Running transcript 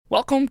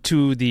Welcome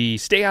to the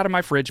Stay Out of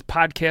My Fridge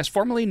podcast,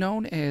 formerly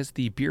known as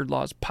the Beard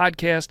Laws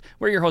podcast.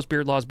 We're your host,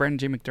 Beard Laws, Brandon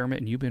J. McDermott,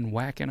 and you've been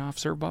whacking off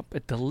Serve Up, a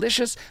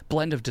delicious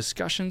blend of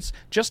discussions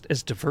just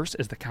as diverse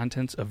as the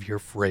contents of your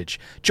fridge.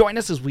 Join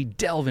us as we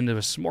delve into a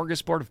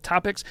smorgasbord of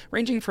topics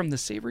ranging from the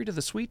savory to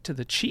the sweet to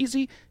the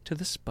cheesy to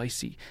the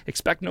spicy.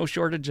 Expect no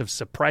shortage of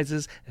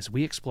surprises as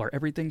we explore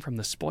everything from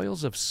the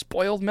spoils of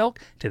spoiled milk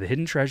to the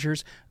hidden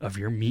treasures of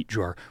your meat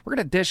drawer. We're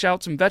going to dish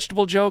out some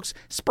vegetable jokes,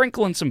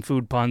 sprinkle in some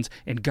food puns,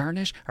 and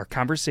garnish our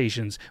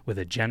conversations with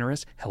a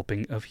generous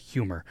helping of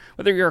humor.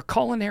 Whether you're a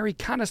culinary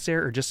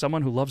connoisseur or just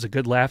someone who loves a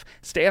good laugh,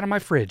 Stay Out of My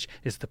Fridge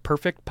is the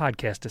perfect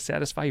podcast to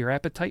satisfy your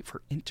appetite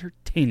for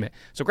entertainment.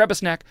 So grab a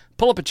snack,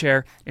 pull up a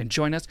chair, and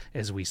join us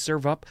as we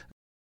serve up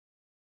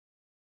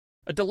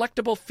a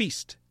delectable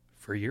feast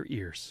for your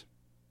ears.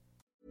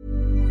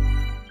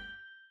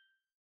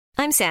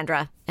 I'm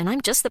Sandra, and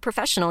I'm just the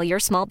professional your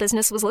small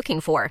business was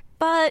looking for.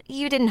 But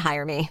you didn't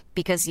hire me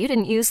because you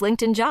didn't use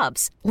LinkedIn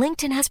Jobs.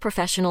 LinkedIn has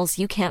professionals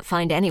you can't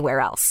find anywhere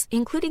else,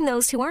 including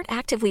those who aren't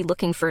actively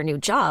looking for a new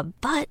job,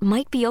 but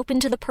might be open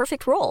to the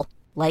perfect role,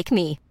 like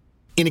me.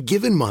 In a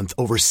given month,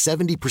 over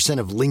 70%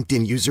 of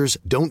LinkedIn users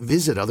don't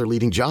visit other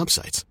leading job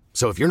sites.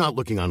 So if you're not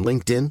looking on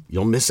LinkedIn,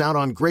 you'll miss out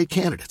on great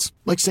candidates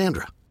like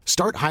Sandra.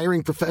 Start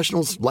hiring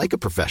professionals like a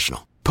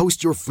professional.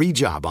 Post your free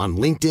job on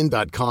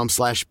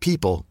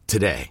linkedin.com/people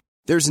today.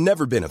 There's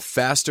never been a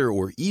faster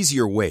or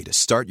easier way to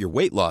start your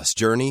weight loss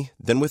journey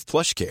than with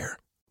PlushCare.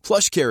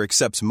 PlushCare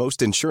accepts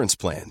most insurance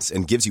plans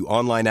and gives you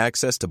online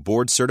access to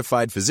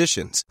board-certified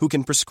physicians who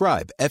can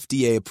prescribe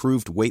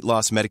FDA-approved weight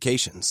loss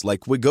medications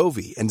like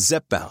Wegovy and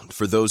Zepbound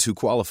for those who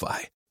qualify.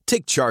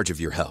 Take charge of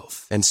your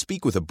health and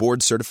speak with a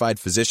board-certified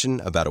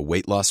physician about a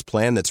weight loss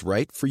plan that's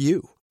right for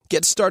you.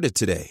 Get started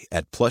today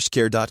at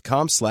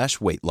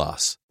plushcare.com/weight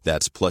loss.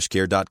 That's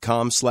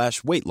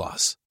plushcare.com/weight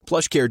loss.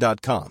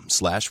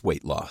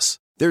 plushcare.com/weight loss.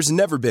 There's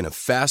never been a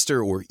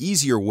faster or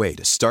easier way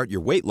to start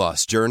your weight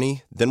loss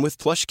journey than with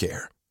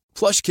PlushCare.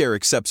 PlushCare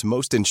accepts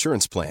most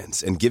insurance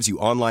plans and gives you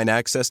online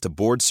access to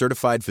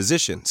board-certified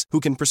physicians who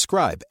can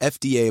prescribe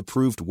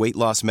FDA-approved weight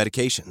loss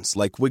medications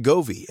like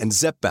Wegovy and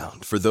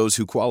Zepbound for those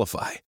who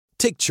qualify.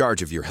 Take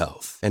charge of your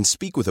health and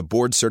speak with a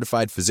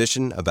board-certified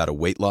physician about a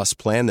weight loss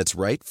plan that's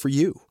right for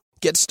you.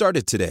 Get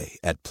started today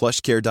at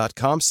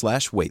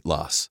plushcare.com/weight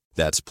loss.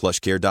 That's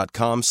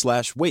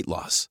plushcare.com/weight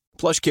loss.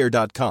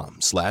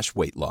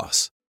 plushcare.com/weight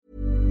loss.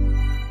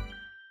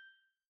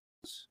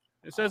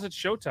 It says it's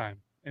showtime,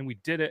 and we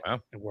did it,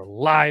 Wow. and we're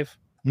live.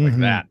 Like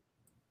that.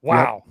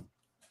 Wow.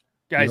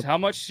 Guys, how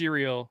much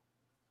cereal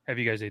have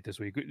you guys ate this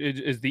week?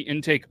 Is the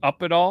intake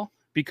up at all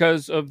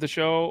because of the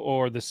show,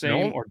 or the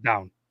same, No. or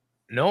down?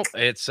 Nope,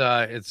 it's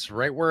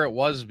right where it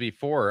was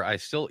before. I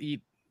still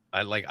eat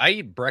I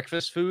eat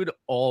breakfast food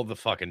all the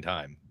fucking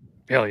time.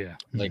 Hell yeah.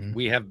 Like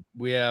we have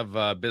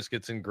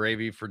biscuits and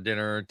gravy for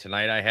dinner.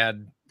 Tonight I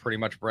had pretty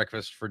much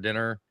breakfast for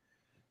dinner,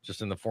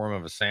 just in the form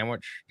of a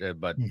sandwich.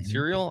 But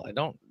cereal, I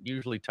don't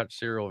usually touch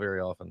cereal very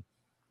often.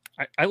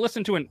 I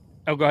listened to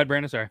oh, go ahead,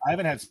 Brandon. Sorry. I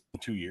haven't had in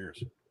 2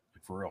 years,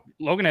 like, for real.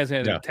 Logan has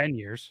had it Yeah. in 10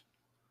 years.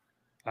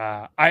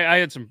 I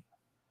had some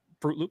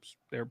Fruit Loops.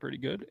 They're pretty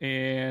good.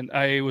 And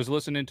I was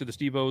listening to the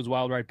Steve O's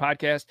Wild Ride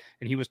podcast,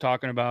 and he was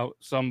talking about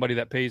somebody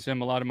that pays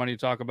him a lot of money to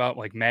talk about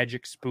like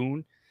Magic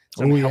Spoon,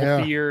 some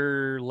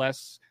healthier,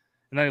 less.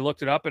 And then I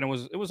looked it up, and it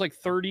was like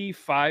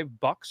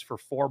 $35 for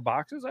 4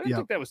 boxes. I didn't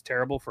think that was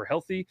terrible for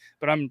healthy,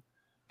 but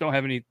don't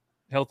have any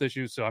health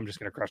issues, so I'm just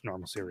gonna crush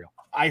normal cereal.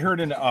 I heard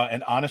an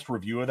honest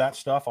review of that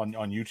stuff on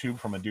YouTube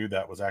from a dude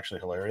that was actually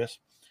hilarious.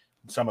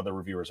 Some of the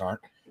reviewers aren't.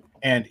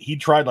 And he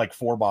tried like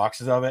 4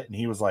 boxes of it, and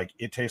he was like,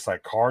 it tastes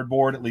like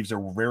cardboard. It leaves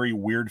a very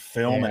weird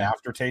film and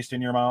aftertaste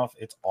in your mouth.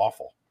 It's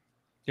awful.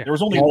 Yeah. There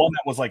was only one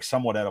that was like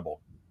somewhat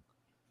edible.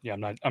 Yeah,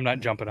 I'm not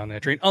jumping on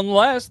that train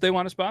unless they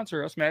want to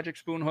sponsor us. Magic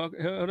Spoon hook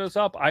us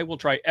up. I will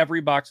try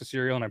every box of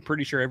cereal, and I'm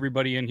pretty sure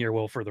everybody in here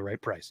will for the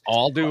right price.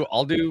 I'll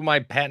do my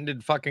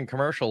patented fucking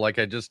commercial like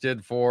I just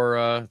did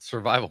for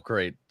Survival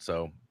Crate.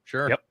 So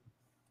sure. Yep.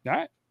 All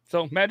right.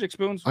 So Magic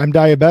Spoons. I'm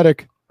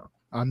diabetic.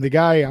 I'm the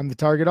guy. I'm the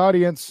target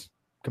audience.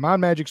 Come on,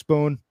 Magic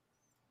Spoon.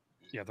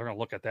 Yeah, they're gonna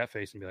look at that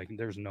face and be like,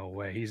 "There's no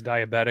way he's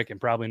diabetic and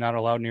probably not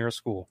allowed near a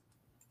school."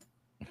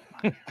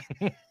 All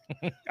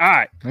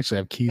right. I actually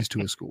have keys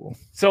to a school.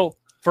 So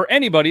for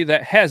anybody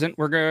that hasn't,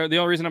 the only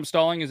reason I'm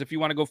stalling is if you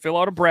want to go fill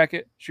out a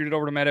bracket, shoot it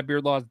over to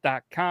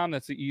matt@beardlaws.com.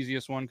 That's the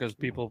easiest one because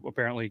people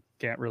apparently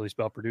can't really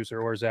spell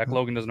producer or Zach.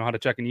 Logan doesn't know how to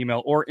check an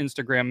email or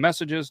Instagram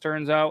messages,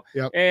 turns out.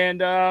 Yep.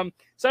 And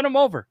send them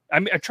over.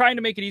 I'm trying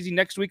to make it easy.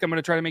 Next week, I'm going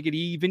to try to make it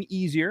even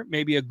easier.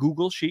 Maybe a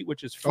Google sheet,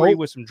 which is free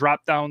with some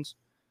drop downs.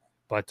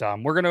 But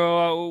we're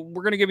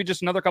gonna give you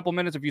just another couple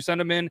minutes. If you send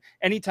them in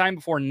anytime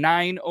before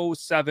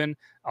 9:07,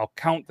 I'll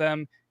count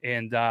them.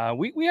 And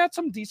we had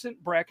some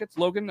decent brackets.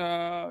 Logan,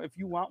 if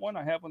you want one,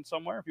 I have one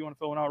somewhere. If you want to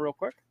fill one out real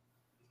quick,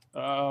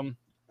 Some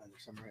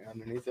right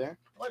underneath there.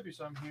 might be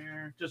some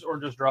here. Just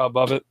draw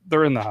above it.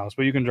 They're in the house,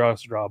 but you can draw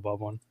above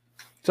one.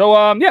 So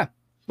yeah,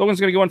 Logan's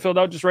gonna get one filled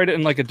out. Just write it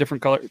in like a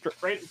different color.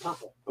 Write it in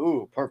purple.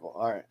 Ooh, purple.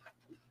 All right.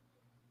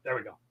 There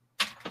we go.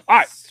 All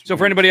right. So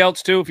for anybody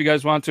else too, if you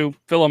guys want to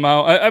fill them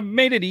out, I've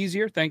made it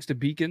easier thanks to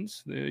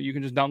Beacons. You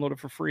can just download it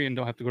for free and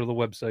don't have to go to the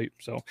website.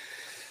 So, all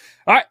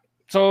right.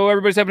 So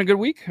everybody's having a good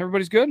week.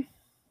 Everybody's good.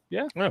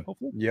 Yeah.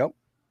 Hopefully. Yep.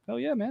 Hell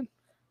yeah, man.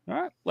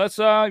 All right. Let's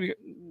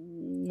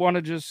want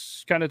to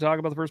just kind of talk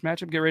about the first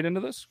matchup. Get right into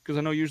this because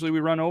I know usually we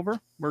run over.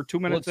 We're 2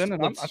 minutes in,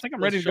 and I think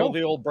I'm ready to go.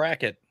 The old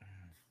bracket.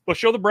 Let's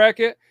show the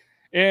bracket,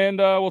 and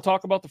we'll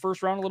talk about the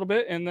first round a little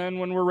bit, and then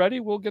when we're ready,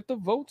 we'll get the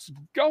votes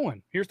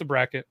going. Here's the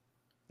bracket,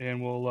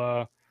 and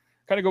we'll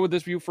kind of go with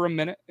this view for a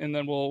minute, and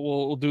then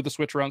we'll do the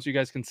switch around so you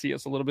guys can see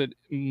us a little bit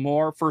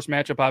more. First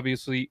matchup,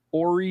 obviously,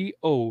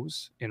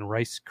 Oreos and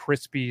Rice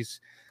Krispies.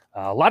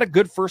 A lot of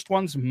good first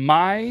ones.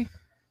 My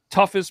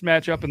toughest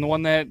matchup, and the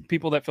one that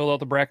people that filled out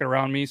the bracket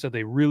around me said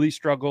they really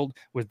struggled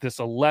with this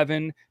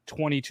 11-22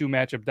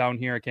 matchup down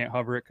here. I can't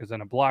hover it because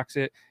then it blocks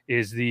it,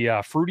 is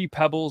the Fruity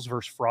Pebbles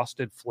versus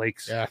Frosted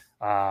Flakes. Yeah,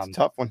 it's a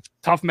tough one.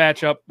 Tough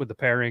matchup with the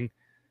pairing.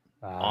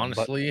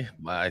 Honestly,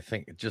 I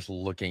think just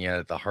looking at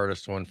it, the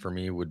hardest one for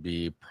me would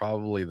be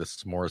probably the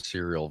S'more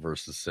cereal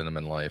versus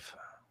Cinnamon Life.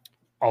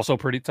 Also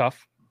pretty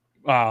tough.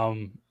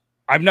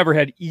 I've never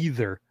had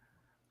either,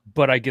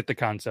 but I get the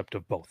concept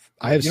of both.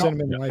 I have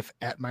Cinnamon Life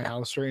at my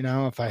house right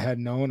now. If I had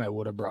known, I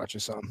would have brought you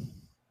some.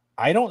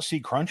 I don't see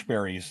Crunch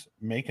Berries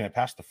making it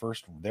past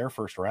their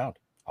first round.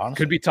 Honestly,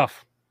 could be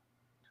tough.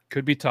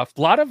 Could be tough.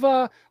 A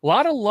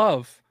lot of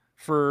love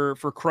for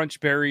Crunch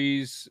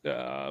Berries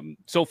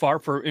so far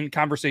in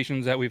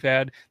conversations that we've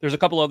had. There's a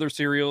couple other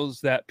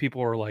cereals that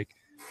people are like,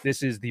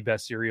 this is the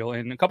best cereal,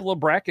 and a couple of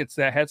brackets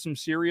that had some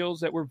cereals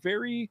that were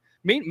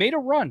made a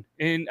run.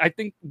 And I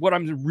think what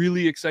I'm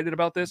really excited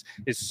about this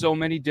is so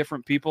many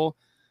different people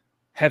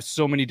have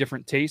so many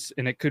different tastes,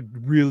 and it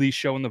could really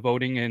show in the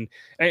voting.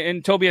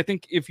 And Toby, I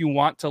think if you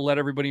want to let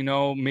everybody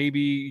know,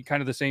 maybe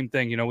kind of the same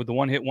thing, with the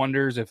one-hit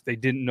wonders, if they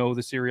didn't know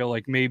the cereal,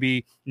 like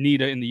maybe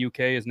Nita in the UK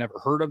has never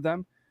heard of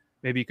them.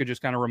 Maybe you could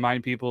just kind of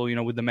remind people,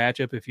 with the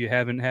matchup, if you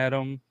haven't had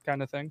them,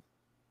 kind of thing.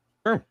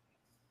 Sure.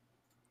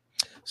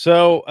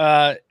 So,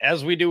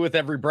 as we do with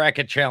every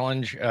bracket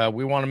challenge,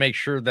 we want to make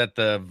sure that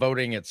the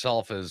voting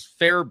itself is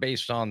fair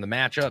based on the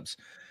matchups.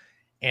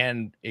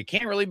 And it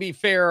can't really be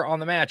fair on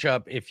the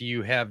matchup if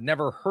you have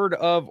never heard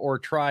of or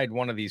tried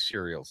one of these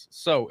cereals.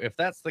 So if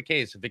that's the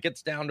case, if it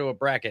gets down to a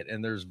bracket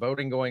and there's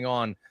voting going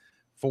on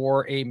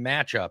for a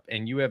matchup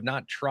and you have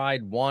not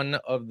tried one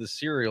of the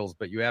cereals,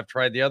 but you have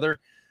tried the other,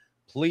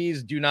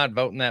 please do not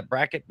vote in that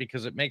bracket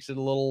because it makes it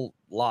a little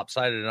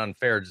lopsided and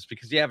unfair. Just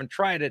because you haven't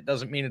tried it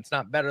doesn't mean it's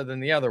not better than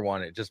the other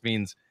one. It just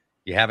means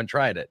you haven't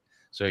tried it.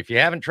 So if you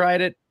haven't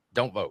tried it,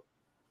 don't vote.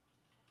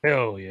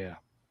 Hell yeah.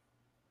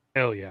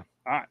 Hell yeah.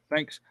 All right.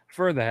 Thanks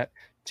for that,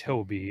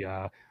 Toby.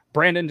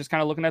 Brandon, just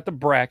kind of looking at the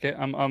bracket.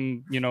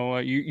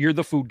 You're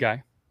the food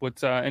guy.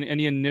 What's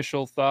any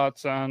initial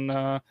thoughts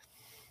on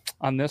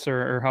this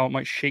or how it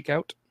might shake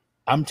out?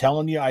 I'm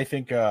telling you, I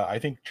think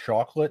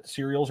chocolate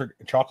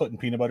and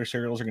peanut butter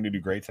cereals are going to do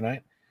great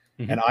tonight.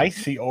 Mm-hmm. And I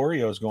see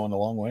Oreos going a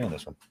long way on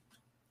this one.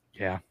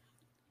 Yeah.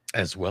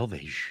 As well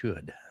they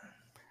should.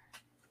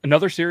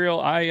 Another cereal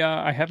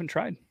I haven't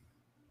tried.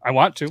 I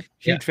want to.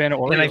 Huge fan of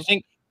Oreos.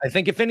 And I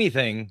think if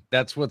anything,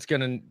 that's what's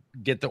going to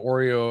get the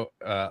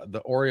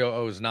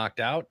Oreo-O's knocked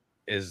out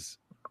is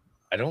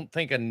I don't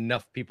think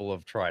enough people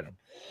have tried them.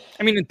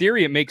 I mean, in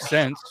theory, it makes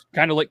sense.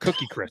 Kind of like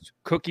Cookie Crisp.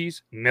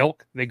 Cookies,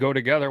 milk, they go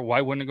together. Why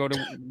wouldn't it go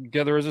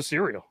together as a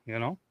cereal,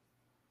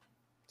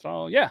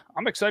 So, yeah,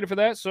 I'm excited for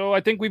that. So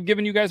I think we've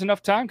given you guys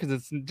enough time because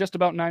it's just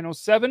about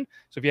 9:07.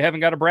 So if you haven't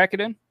got a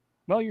bracket in,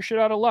 well, you're shit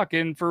out of luck.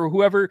 And for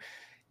whoever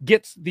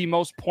gets the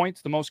most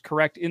points, the most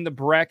correct in the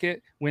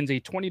bracket, wins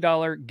a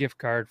 $20 gift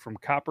card from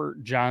Copper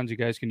John's. You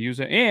guys can use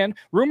it. And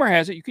rumor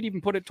has it, you could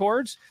even put it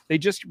towards, they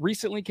just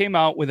recently came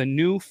out with a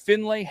new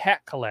Finlay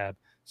hat collab.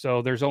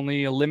 So there's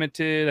only a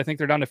limited, I think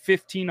they're down to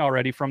 15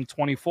 already from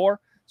 24.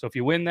 So if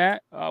you win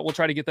that, we'll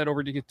try to get that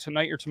over to you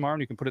tonight or tomorrow,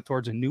 and you can put it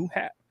towards a new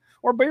hat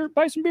or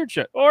buy some beard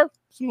shit or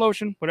some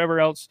lotion,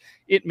 whatever else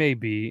it may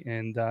be.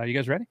 And you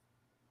guys ready?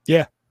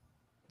 Yeah.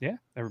 Yeah.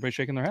 Everybody's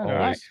shaking their head. All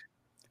right.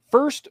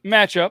 First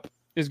matchup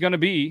is going to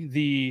be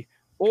the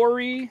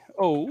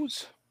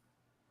Oreos.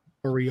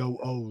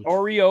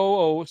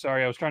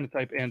 Sorry, I was trying to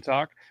type and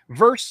talk.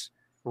 Versus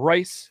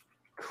Rice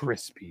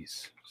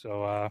Krispies.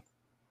 So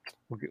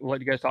we'll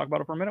let you guys talk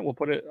about it for a minute. We'll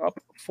put it up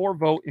for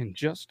vote in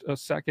just a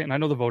second. I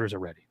know the voters are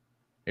ready.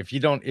 If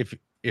wait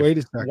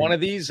a second. One of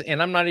these,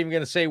 and I'm not even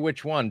going to say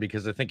which one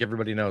because I think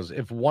everybody knows.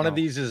 If one of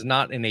these is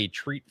not in a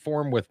treat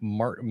form with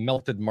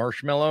melted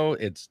marshmallow,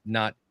 it's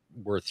not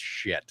worth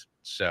shit.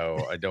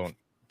 So I don't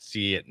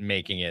see it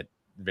making it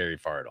very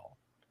far at all.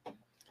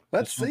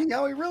 Let's see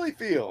how he really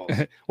feels.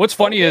 What's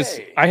funny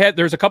is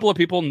there's a couple of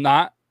people,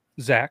 not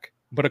Zach,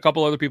 but a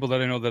couple other people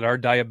that I know that are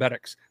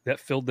diabetics that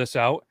filled this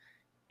out.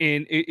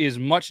 And it is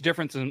much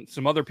different than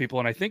some other people.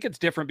 And I think it's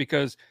different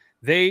because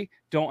they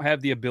don't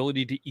have the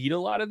ability to eat a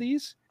lot of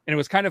these. And it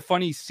was kind of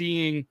funny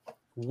seeing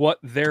what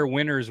their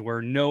winners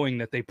were, knowing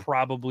that they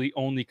probably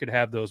only could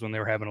have those when they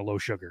were having a low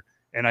sugar.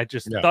 And I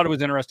just thought it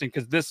was interesting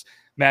because this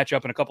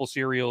matchup and a couple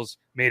cereals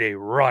made a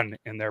run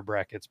in their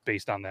brackets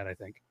based on that, I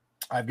think.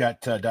 I've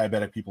got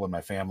diabetic people in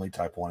my family,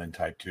 type 1 and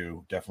type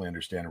 2. Definitely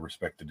understand and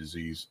respect the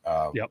disease.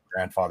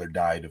 Grandfather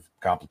died of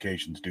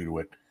complications due to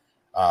it.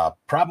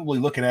 Probably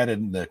looking at it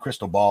in the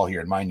crystal ball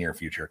here in my near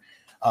future.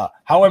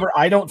 However,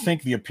 I don't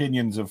think the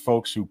opinions of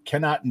folks who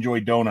cannot enjoy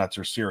donuts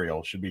or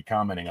cereal should be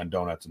commenting on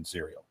donuts and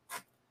cereal.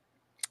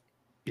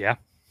 Yeah.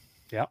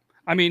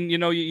 I mean,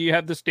 you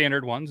have the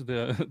standard ones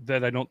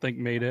that I don't think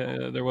made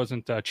it. There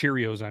wasn't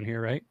Cheerios on here,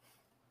 right?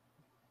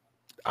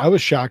 I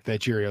was shocked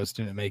that Cheerios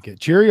didn't make it.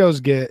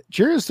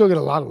 Cheerios still get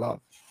a lot of love.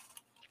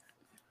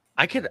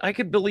 I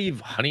could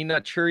believe Honey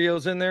Nut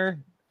Cheerios in there.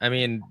 I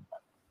mean,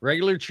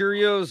 regular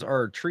Cheerios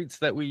are treats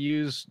that we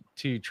use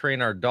to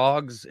train our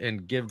dogs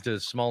and give to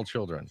small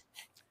children.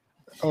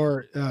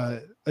 Or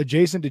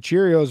adjacent to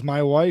Cheerios,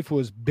 my wife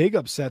was big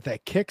upset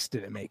that Kix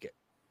didn't make it.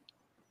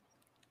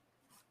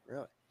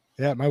 Really?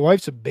 Yeah, my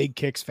wife's a big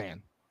Kix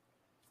fan.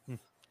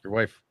 Your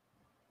wife?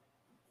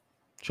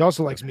 She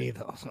also likes me,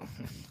 though. So.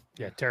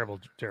 Yeah, terrible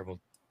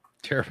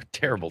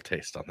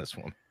taste on this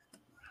one.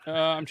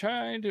 I'm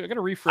trying to. I got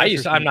to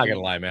refresh. I'm not gonna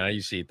lie, man. I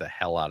used to eat the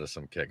hell out of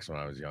some Kix when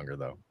I was younger,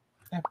 though.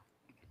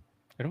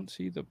 I don't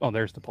see the. Oh,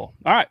 there's the poll.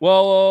 All right.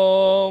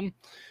 Well,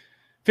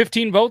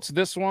 15 votes.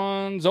 This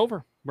one's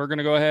over. We're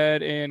gonna go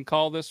ahead and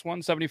call this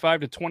one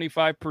 75 to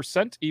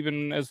 25%.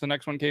 Even as the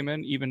next one came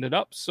in, evened it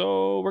up.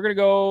 So we're gonna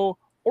go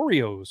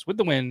Oreos with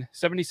the win,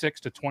 76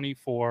 to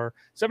 24,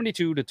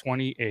 72 to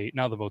 28.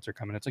 Now the votes are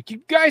coming. It's like,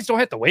 you guys don't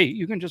have to wait.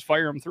 You can just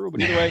fire them through.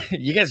 But either way,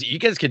 you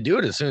guys can do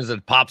it as soon as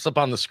it pops up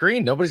on the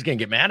screen. Nobody's going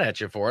to get mad at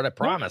you for it. I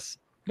promise.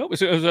 Nope.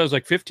 So it was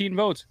like 15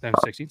 votes, then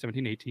 16,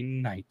 17,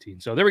 18, 19.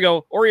 So there we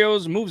go.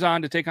 Oreos moves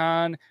on to take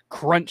on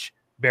Crunch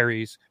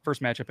Berries.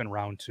 First matchup in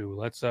round 2.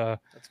 That's fair.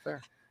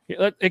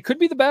 It could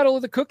be the battle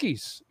of the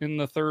cookies in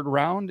the third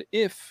round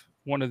if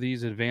one of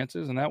these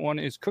advances, and that one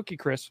is Cookie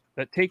Crisp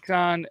that takes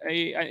on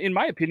in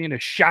my opinion, a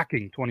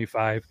shocking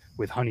 25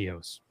 with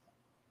Honeyos.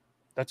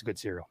 That's a good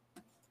cereal.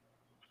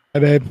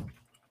 Hi, babe.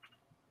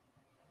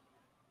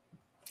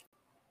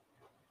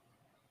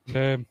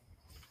 Babe.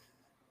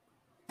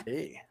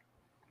 Hey.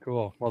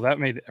 Cool. Well, that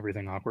made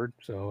everything awkward.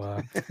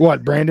 So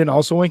what? Brandon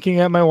also winking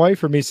at my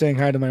wife, or me saying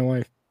hi to my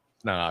wife?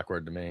 It's not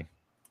awkward to me.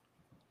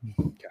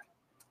 Okay.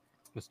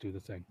 Let's do the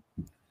thing.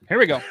 Here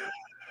we go.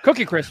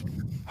 Cookie Crisp,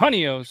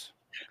 Honeyos.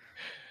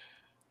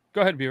 Go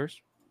ahead, viewers.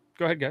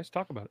 Go ahead, guys.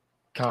 Talk about it.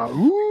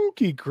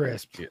 Cookie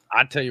Crisp.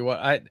 I tell you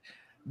what,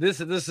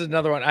 this is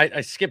another one.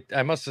 I skipped.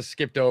 I must have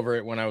skipped over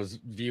it when I was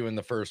viewing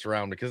the first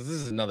round because this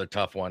is another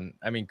tough one.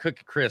 I mean,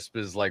 Cookie Crisp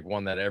is like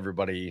one that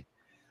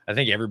I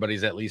think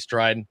everybody's at least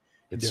tried.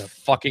 It's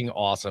fucking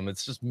awesome.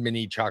 It's just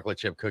mini chocolate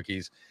chip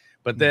cookies.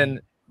 But then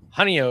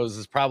Honeyos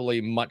is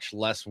probably much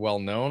less well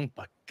known.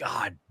 But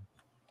god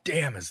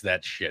damn, is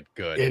that shit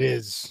good? It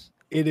is.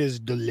 It is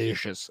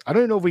delicious. I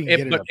don't know if we can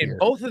get it up here.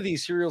 Both of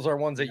these cereals are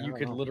ones that you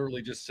could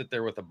literally just sit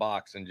there with a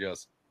box and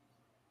just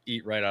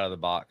eat right out of the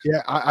box.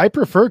 Yeah, I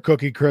prefer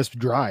Cookie Crisp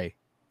dry,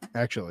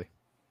 actually.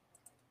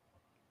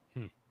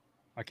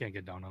 I can't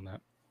get down on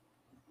that.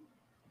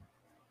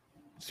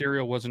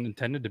 Cereal wasn't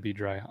intended to be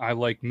dry. I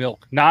like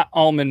milk, not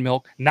almond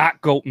milk,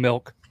 not goat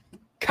milk,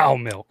 cow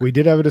milk. We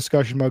did have a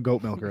discussion about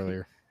goat milk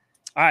earlier.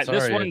 All right,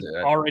 this one's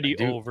already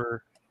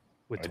over.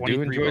 With I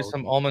do enjoy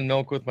some almond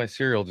milk with my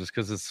cereal just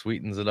because it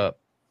sweetens it up.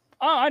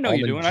 Oh, I know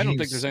you do, and I don't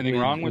think there's anything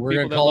wrong with.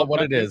 We're gonna call it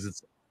what it is.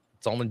 It's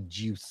almond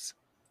juice.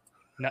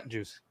 Nut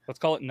juice. Let's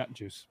call it nut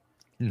juice.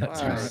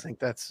 I think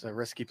that's a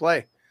risky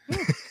play.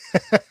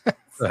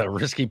 A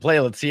risky play.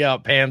 Let's see how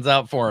it pans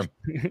out for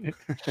him.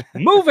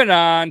 Moving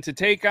on to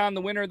take on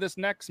the winner of this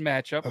next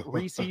matchup,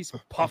 Reese's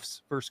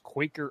Puffs versus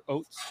Quaker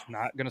Oats.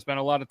 Not going to spend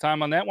a lot of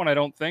time on that one, I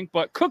don't think,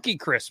 but Cookie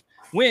Crisp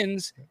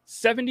wins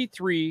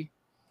 74%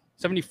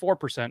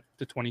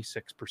 to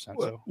 26%.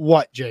 So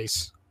what,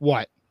 Jace?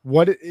 What?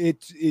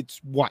 It's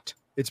what?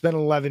 It's been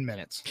 11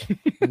 minutes.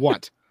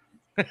 What?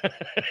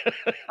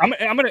 I'm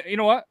gonna. You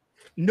know what?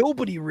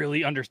 Nobody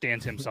really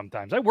understands him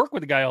sometimes. I work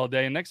with a guy all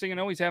day, and next thing you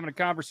know, he's having a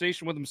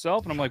conversation with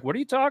himself, and I'm like, "What are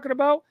you talking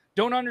about?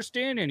 Don't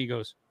understand." And he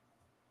goes,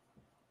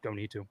 "Don't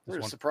need to."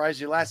 We're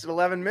surprised you lasted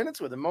 11 minutes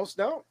with him. Most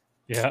don't.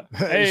 Yeah.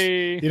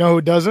 Hey. You know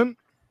who doesn't?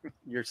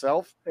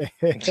 Yourself.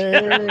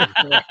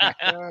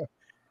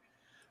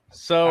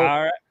 So.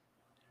 All right.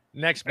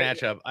 Next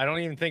matchup, I don't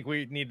even think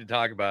we need to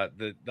talk about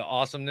the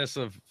awesomeness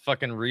of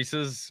fucking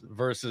Reese's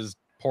versus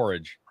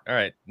porridge. All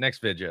right,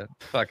 next video.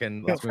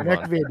 Fucking let's move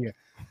next on. Video.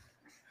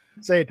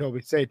 Say it,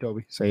 Toby. Say it,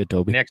 Toby. Say it,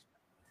 Toby. Next.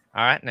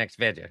 All right, next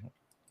video.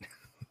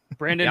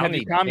 Brandon, have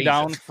you calmed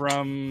down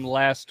from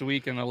last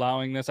week and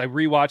allowing this? I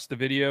rewatched the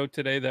video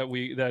today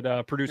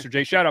that producer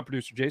Jay, shout out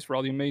producer Jace for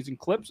all the amazing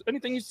clips.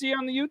 Anything you see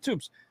on the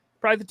YouTubes,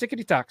 probably the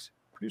Tickety Talks.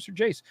 Producer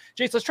Jace.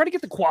 Jace, let's try to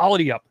get the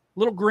quality up. A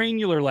little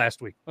granular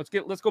last week. Let's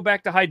go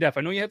back to high def.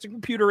 I know you had some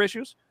computer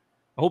issues.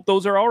 I hope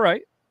those are all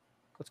right.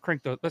 Let's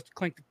crank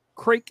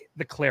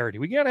the clarity.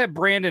 We gotta have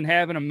Brandon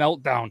having a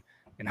meltdown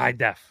in high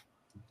def.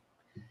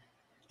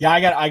 Yeah,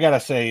 I gotta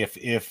say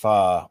if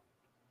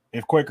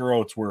Quaker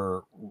Oats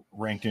were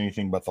ranked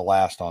anything but the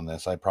last on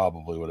this, I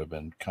probably would have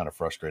been kind of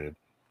frustrated.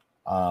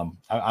 I'm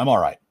all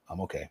right.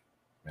 I'm okay.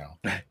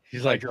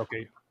 He's like, you're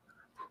okay.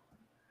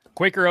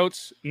 Quaker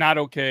Oats, not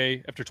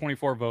okay. After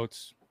 24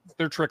 votes,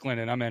 they're trickling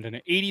in. I'm ending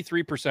it.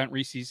 83%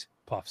 Reese's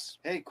Puffs.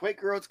 Hey,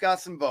 Quaker Oats got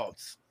some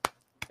votes.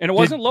 And it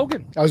wasn't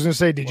Logan. I was going to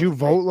say, did you Wasn't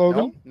vote, me.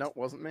 Logan? No, it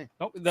wasn't me.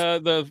 Nope.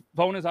 The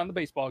phone is on the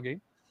baseball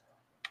game.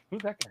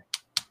 Who's that guy?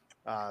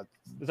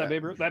 Is that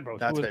Babe Ruth? That Ruth.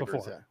 That's Who was Babe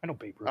Ruth, before? yeah. I know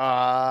Babe Ruth.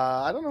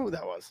 I don't know who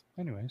that was.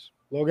 Anyways.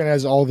 Logan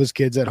has all of his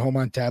kids at home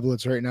on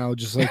tablets right now,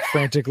 just like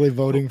frantically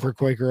voting for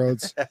Quaker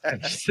Oats.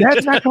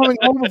 Dad's not coming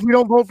home if we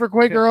don't vote for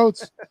Quaker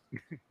Oats.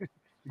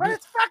 But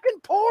it's fucking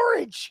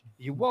porridge.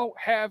 You won't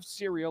have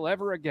cereal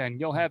ever again.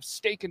 You'll have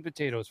steak and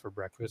potatoes for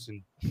breakfast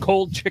and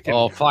cold chicken.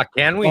 Oh, fuck.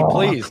 Can we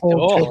please?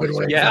 cold chicken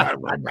wings. Yeah.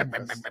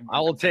 I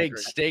will take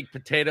steak,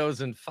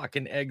 potatoes, and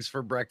fucking eggs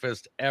for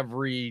breakfast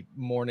every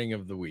morning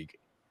of the week.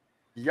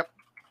 Yep.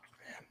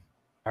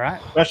 All right.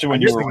 Especially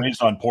when you were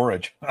raised on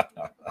porridge.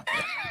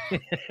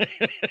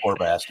 Poor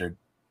bastard.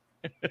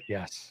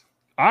 Yes.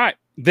 All right.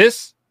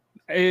 This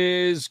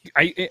is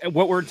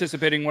what we're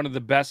anticipating one of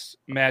the best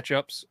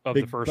matchups of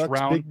the first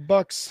round. Big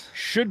bucks.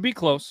 Should be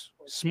close.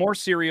 S'more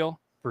cereal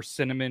for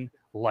Cinnamon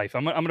Life.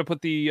 I'm gonna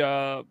put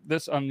the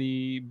this on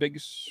the big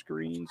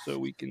screen so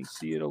we can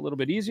see it a little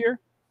bit easier.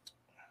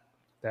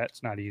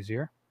 That's not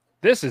easier.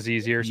 This is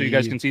easier, so you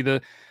guys can see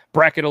the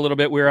bracket a little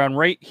bit. We're on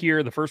right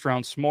here, the first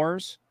round.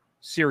 S'mores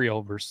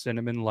cereal versus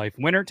Cinnamon Life.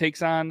 Winner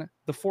takes on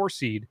the 4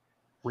 seed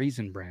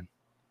Raisin Bran.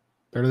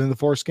 Better than the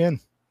foreskin.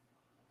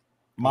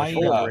 My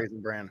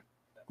Raisin Bran.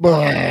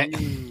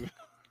 it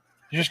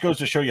just goes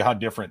to show you how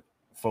different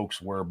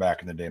folks were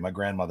back in the day. My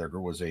grandmother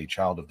was a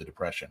child of the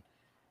Depression,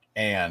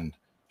 and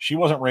she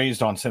wasn't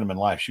raised on Cinnamon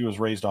Life. She was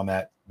raised on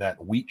that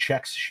wheat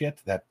Chex shit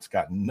that's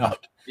got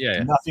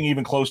nothing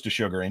even close to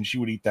sugar, and she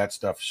would eat that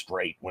stuff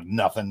straight with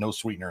nothing, no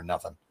sweetener,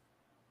 nothing.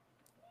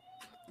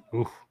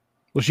 Ooh.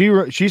 Well,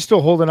 she's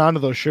still holding on to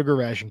those sugar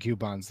ration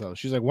coupons though.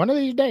 She's like, one of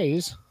these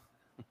days.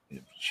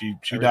 She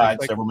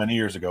died several many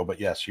years ago, but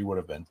yes, she would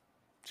have been.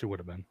 She would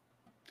have been.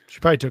 She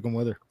probably took them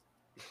with her.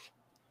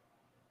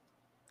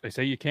 They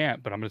say you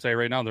can't, but I'm going to say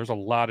right now, there's a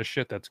lot of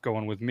shit that's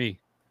going with me.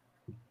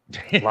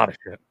 A lot of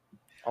shit.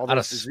 All Out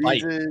those of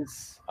spite.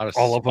 diseases,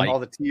 All of them. all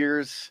the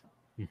tears.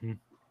 Mm-hmm.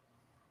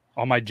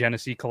 All my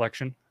Genesee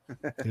collection.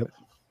 Yep.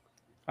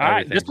 All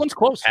right, this one's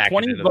close. Pack it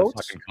 20 into the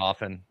votes. fucking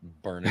coffin,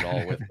 burn it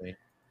all with me.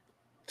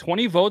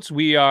 20 votes.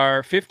 We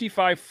are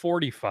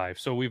 55-45.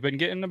 So we've been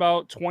getting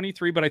about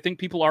 23, but I think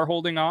people are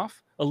holding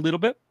off a little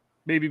bit,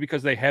 maybe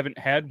because they haven't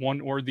had one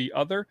or the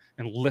other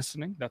and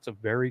listening. That's a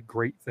very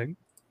great thing.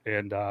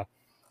 And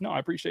no, I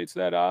appreciate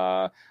that.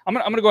 I'm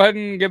gonna go ahead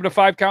and give it a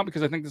 5 count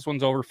because I think this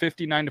one's over.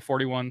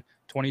 59-41,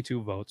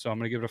 22 votes. So I'm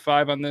gonna give it a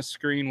 5 on this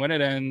screen. When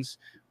it ends,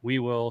 we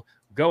will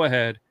go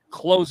ahead,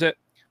 close it.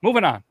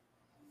 Moving on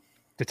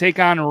to take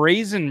on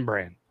Raisin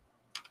Bran,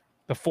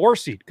 the 4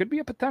 seed. Could be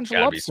a potential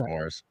Gotta be upset.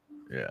 s'mores.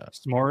 Yeah,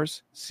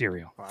 S'mores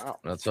cereal. Wow.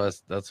 that's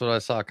what I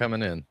saw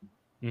coming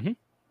in.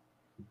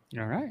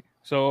 All right.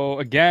 So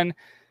again,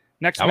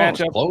 next That one was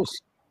matchup.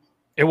 close.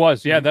 It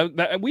was, yeah.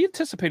 That we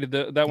anticipated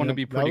that one to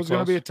be pretty That was close.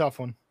 going to be a tough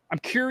one. I'm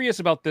curious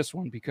about this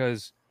one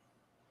because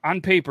on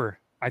paper,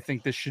 I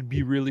think this should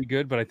be really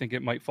good, but I think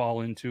it might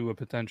fall into a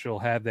potential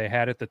had they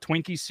had it. The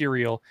Twinkie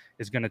cereal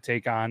is going to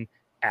take on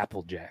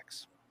Apple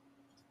Jacks.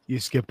 You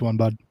skipped one,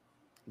 bud.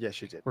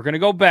 Yes, you did. We're going to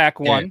go back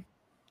one.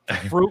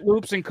 Fruit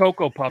Loops and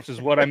Cocoa Puffs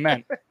is what I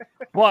meant.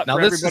 But Now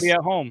for this everybody is-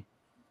 at home,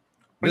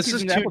 This Twinkies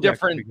is and two Apple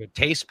Jacks would be different good.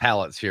 taste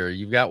palettes here.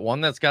 You've got one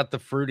that's got the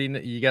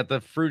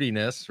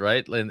fruitiness,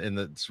 right? And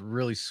it's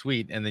really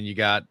sweet. And then you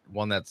got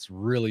one that's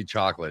really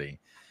chocolatey.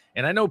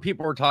 And I know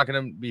people were talking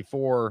to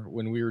before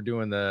when we were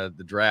doing the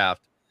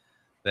draft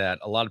that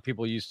a lot of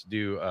people used to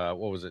do,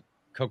 what was it?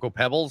 Cocoa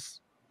Pebbles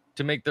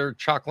to make their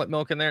chocolate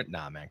milk in there.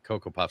 Nah, man,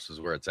 Cocoa Puffs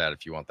is where it's at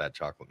if you want that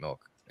chocolate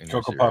milk. In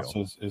your Cocoa cereal.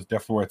 Puffs is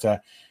definitely where it's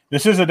at.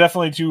 This is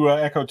definitely to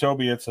echo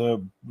Toby. It's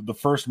the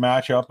first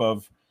matchup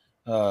of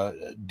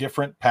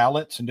different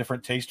palettes and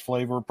different taste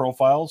flavor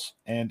profiles,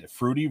 and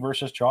fruity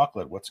versus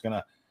chocolate. What's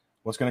gonna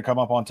come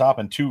up on top?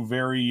 And two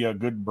very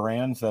good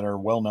brands that are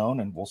well known,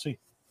 and we'll see.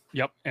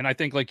 Yep. And I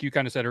think like you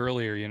kind of said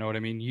earlier, you know what I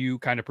mean? You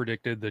kind of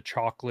predicted the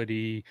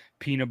chocolatey,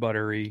 peanut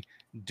buttery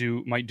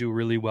might do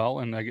really well.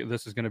 And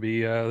this is going to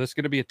be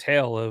a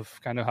tale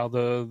of kind of how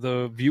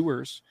the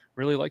viewers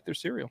really like their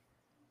cereal.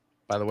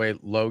 By the way,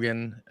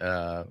 Logan,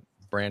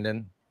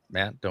 Brandon,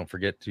 Matt, don't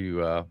forget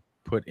to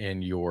put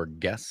in your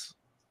guess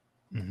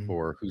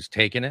for who's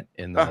taking it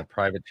in the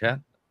private chat.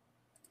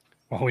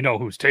 Well, we know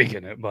who's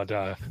taking it, but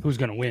who's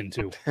going to win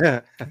too?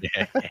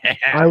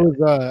 I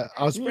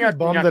was pretty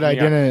bummed that I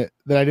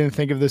didn't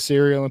think of the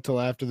cereal until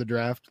after the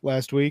draft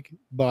last week.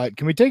 But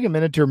can we take a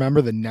minute to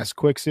remember the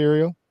Nesquik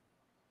cereal?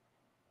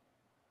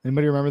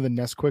 Anybody remember the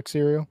Nesquik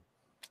cereal?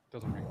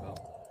 Doesn't ring a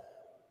bell.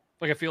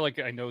 Like I feel like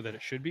I know that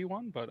it should be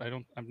one, but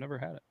I've never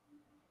had it.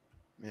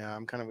 Yeah,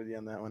 I'm kind of with you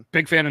on that one.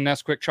 Big fan of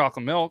Nesquik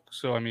chocolate milk,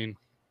 so I mean,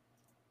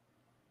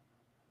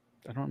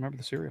 I don't remember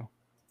the cereal.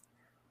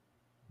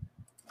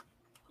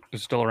 Is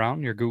it still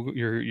around? You're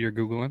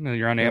Googling.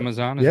 You're on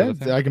Amazon. Is that a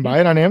thing? I can buy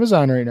it on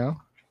Amazon right now.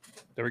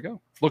 There we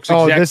go. Looks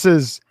Oh, exact. this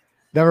is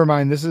never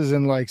mind. This is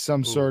in like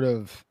some sort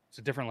of It's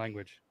a different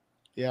language.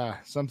 Yeah,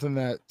 something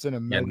that's in a Yeah,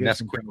 Mel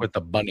Nesquik Gibson with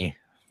the bunny.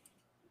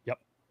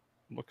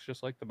 Looks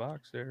just like the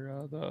box there.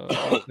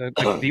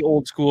 The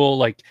old school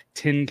like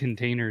tin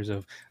containers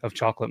of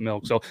chocolate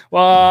milk. So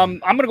I'm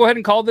gonna go ahead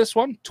and call this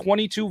one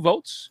 22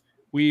 votes.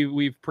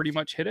 We've pretty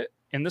much hit it,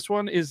 and this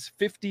one is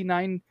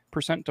 59%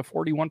 to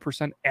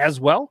 41% as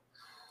well.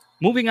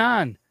 Moving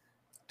on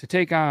to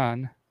take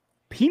on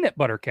peanut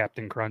butter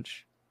Captain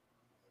Crunch,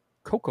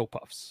 Cocoa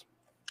Puffs.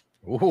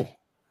 Ooh,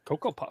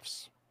 Cocoa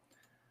Puffs.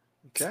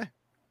 Okay.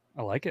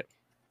 I like it.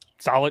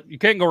 Solid. You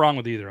can't go wrong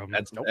with either of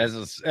them.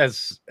 that's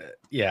as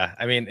yeah.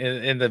 I mean,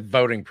 in the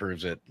voting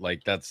proves it.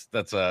 Like that's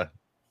a.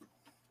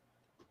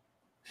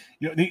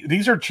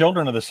 These are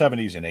children of the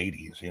 70s and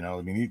 80s.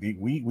 I mean,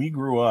 we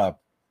grew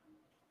up.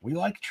 We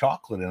like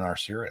chocolate in our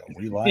cereal.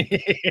 We like,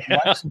 we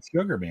like some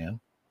sugar, man.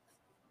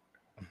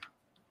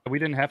 We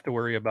didn't have to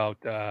worry about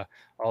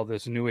all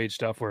this new age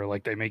stuff where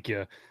like they make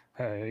you,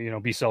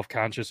 be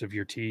self-conscious of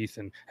your teeth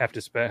and have to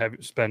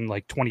spend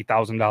like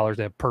 $20,000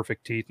 to have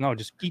perfect teeth. No,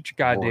 just eat your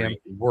goddamn.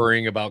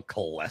 Worrying about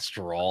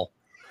cholesterol.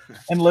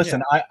 And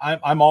listen,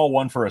 I'm all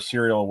one for a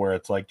cereal where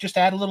it's like just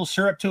add a little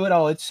syrup to it.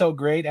 Oh, it's so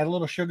great. Add a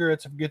little sugar.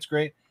 It's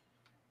great.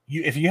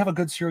 If you have a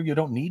good cereal, you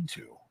don't need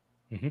to.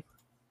 Mm-hmm.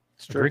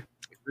 It's true.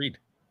 Agreed.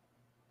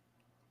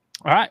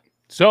 All right.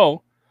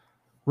 So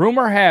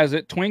rumor has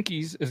it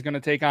Twinkies is going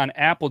to take on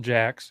Apple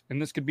Jacks, and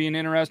this could be an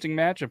interesting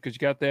matchup because you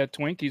got that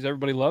Twinkies.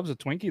 Everybody loves a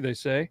Twinkie, they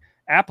say.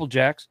 Apple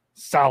Jacks,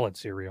 solid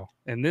cereal.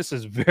 And this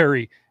is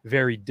very,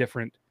 very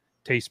different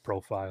taste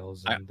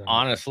profiles. I And,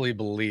 honestly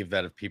believe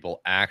that if people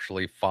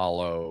actually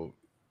follow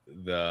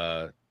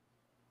the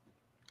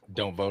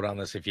don't vote on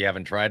this if you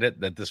haven't tried it,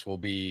 that this will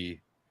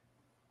be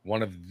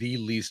one of the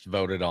least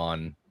voted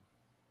on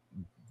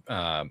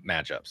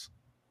matchups.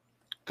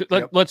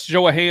 Let's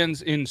show of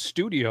hands in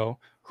studio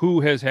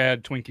who has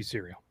had Twinkie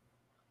cereal.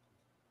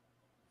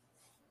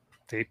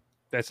 See,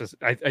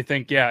 I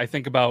think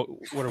about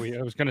what are we?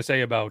 I was going to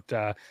say about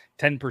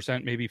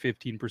 10%, maybe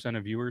 15%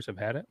 of viewers have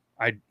had it.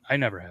 I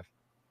never have.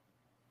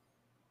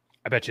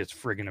 I bet you it's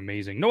friggin'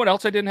 amazing. Know what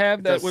else I didn't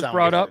have that was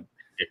brought up?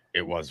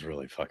 It was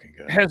really fucking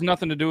good. It has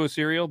nothing to do with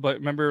cereal, but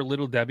remember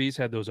Little Debbie's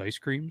had those ice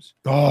creams?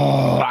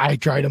 Oh, I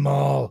tried them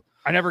all.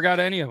 I never got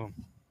any of them.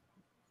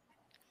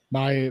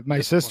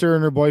 My sister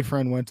and her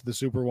boyfriend went to the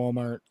Super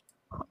Walmart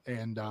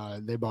and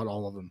they bought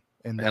all of them.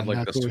 And They had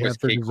like the Swiss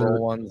cake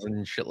roll ones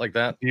and shit like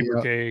that.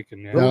 Beaver cake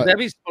and Little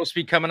Debbie's supposed to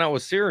be coming out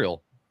with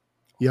cereal.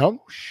 Yep.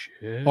 Oh,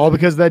 shit. All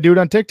because that dude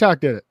on TikTok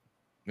did it.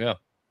 Yeah.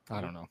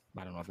 I don't know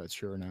if that's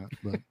true or not,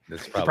 but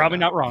It's probably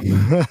not wrong.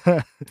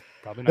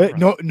 Probably not wrong.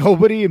 No,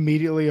 nobody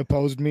immediately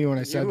opposed me when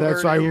I said that,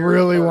 so I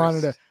really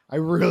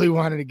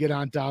wanted to get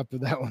on top of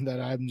that one. That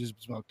I'm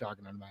just smoke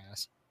talking out of my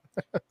ass.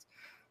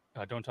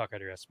 Don't talk out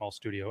of your ass, small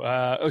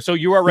studio. So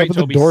you are right, but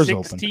the Toby. door's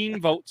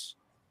 16 votes.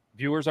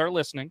 Viewers are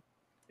listening,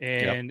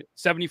 and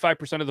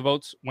 75% of the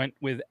votes went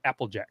with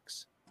Apple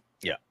Jacks.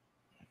 Yeah.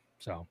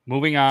 So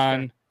moving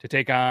on to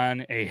take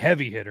on a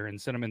heavy hitter in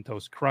Cinnamon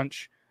Toast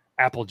Crunch,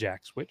 Apple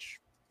Jacks, which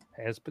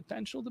has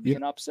potential to be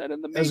an upset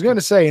in the making. I was going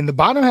to say, in the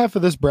bottom half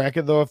of this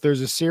bracket, though, if there's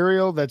a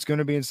cereal that's going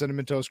to be in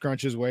Cinnamon Toast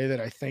Crunch's way that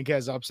I think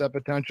has upset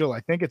potential, I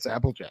think it's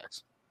Apple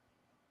Jacks.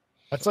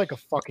 That's like a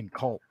fucking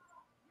cult.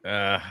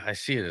 I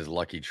see it as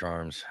Lucky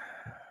Charms.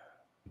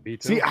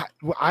 See,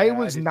 I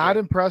was not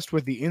impressed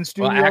with the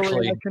in-studio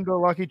reaction to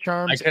Lucky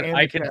Charms.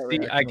 I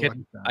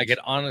could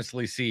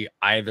honestly see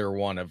either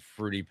one of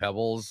Fruity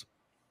Pebbles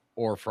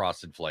or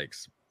Frosted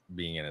Flakes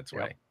being in its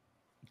way.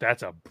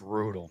 That's a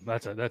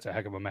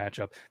heck of a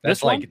matchup.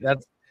 That's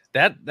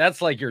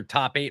like your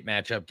top 8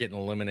 matchup getting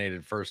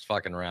eliminated first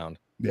fucking round.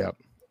 Yeah.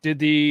 Did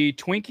the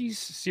Twinkies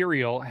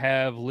cereal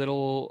have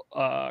little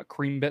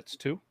cream bits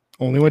too?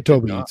 Only when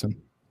Toby eats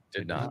them.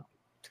 Did not.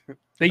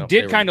 They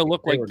did kind of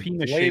look like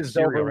peanut shaped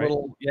cereal,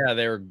 right?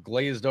 They were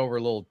glazed over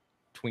little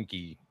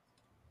Twinkie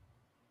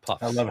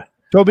puffs. I love it.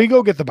 Toby,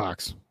 go get the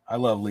box. I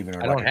love leaving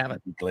it. I don't have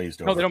it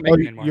glazed over. No, they don't make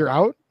it anymore. You're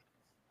out?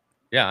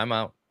 Yeah, I'm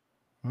out.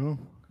 Oh.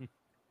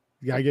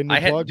 You gotta get a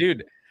new plug?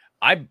 Dude,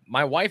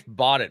 my wife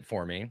bought it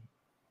for me,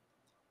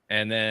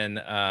 and then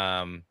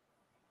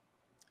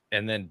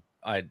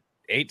I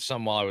ate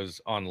some while I was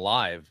on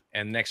live,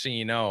 and next thing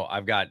you know,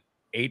 I've got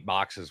 8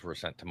 boxes were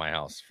sent to my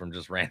house from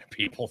just random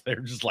people. They're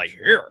just like,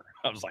 here.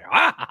 I was like,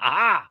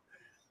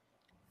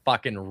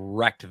 fucking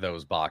wrecked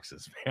those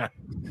boxes, man.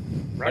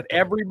 But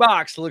every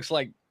box looks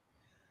like.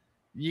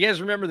 You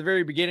guys remember the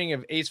very beginning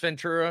of Ace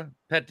Ventura: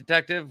 Pet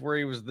Detective, where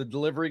he was the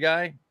delivery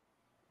guy,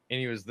 and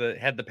he was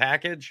had the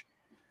package.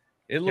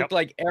 It looked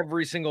like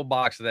every single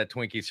box of that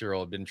Twinkie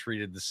cereal had been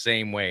treated the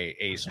same way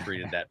Ace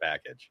treated that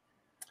package.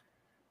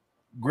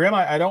 Graham,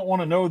 I don't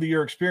want to know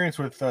your experience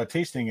with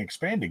tasting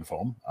expanding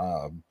foam.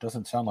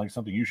 Doesn't sound like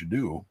something you should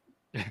do.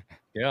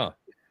 Yeah.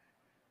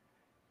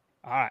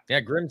 All right. Yeah,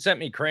 Grim sent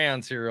me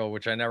crayon cereal,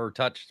 which I never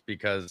touched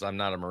because I'm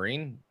not a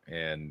Marine,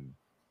 and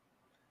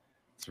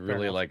it's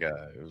really like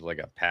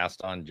a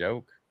passed on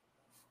joke.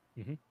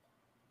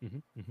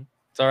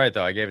 It's all right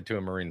though. I gave it to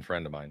a Marine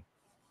friend of mine.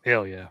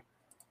 Hell yeah.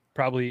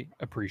 Probably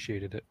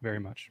appreciated it very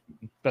much.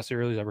 Best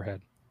cereal he's ever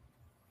had.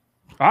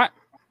 All right.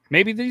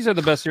 Maybe these are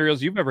the best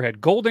cereals you've ever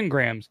had. Golden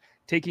Grams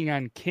taking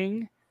on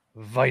King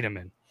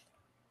Vitamin.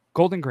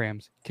 Golden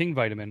Grams, King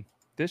Vitamin.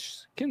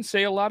 This can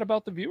say a lot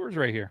about the viewers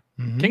right here.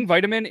 Mhm. King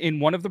Vitamin in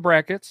one of the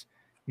brackets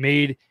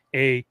made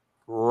a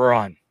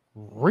run.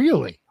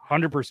 Really?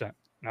 100%.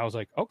 And I was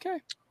like, okay.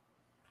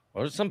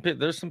 Well,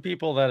 there's some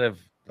people that have,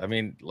 I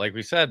mean, like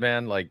we said,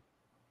 man, like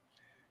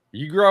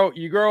you grow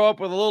up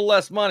with a little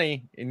less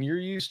money and you're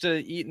used to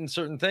eating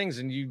certain things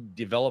and you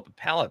develop a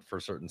palate for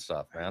certain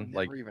stuff, man. I've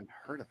Like never even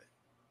heard of it.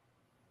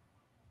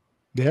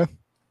 Yeah.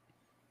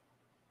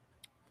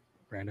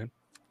 Brandon,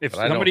 if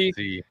but I don't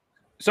see.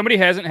 somebody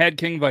hasn't had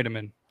King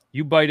Vitamin,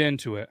 you bite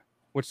into it.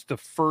 What's the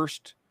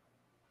first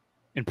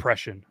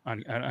impression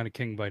on a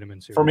King Vitamin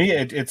cereal? For me,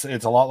 it's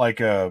a lot like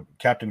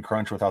Captain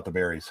Crunch without the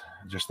berries,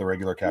 just the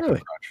regular Captain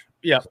Really? Crunch.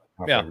 Yeah,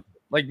 My yeah. favorite.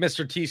 Like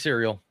Mr. T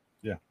cereal.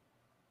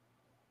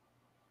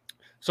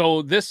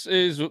 So this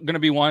is going to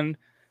be one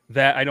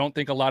that I don't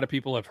think a lot of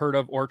people have heard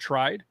of or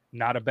tried.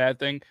 Not a bad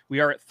thing. We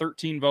are at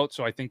 13 votes,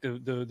 so I think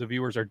the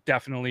viewers are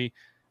definitely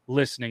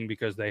listening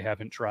because they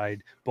haven't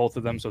tried both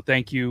of them. So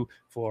thank you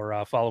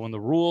for following the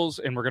rules.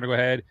 And we're going to go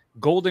ahead.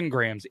 Golden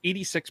Grams,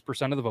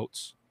 86% of the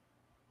votes,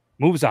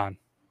 moves on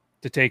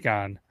to take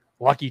on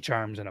Lucky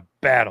Charms in a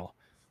battle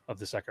of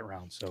the second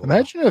round. So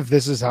Imagine if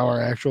this is how our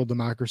actual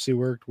democracy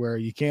worked, where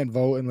you can't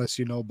vote unless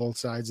you know both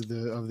sides of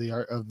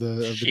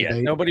the Shit,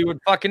 debate. nobody would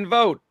fucking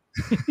vote.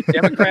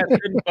 Democrats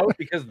shouldn't vote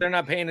because they're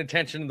not paying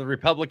attention to the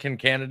Republican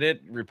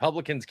candidate.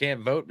 Republicans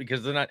can't vote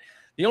because they're not.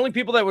 The only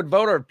people that would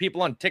vote are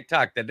people on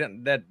TikTok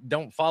that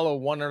don't follow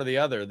one or the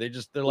other. They're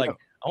like,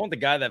 I want the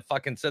guy that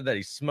fucking said that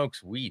he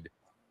smokes weed.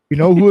 You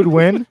know who would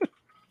win?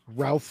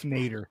 Ralph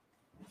Nader.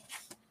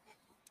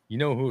 You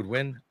know who would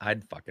win?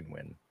 I'd fucking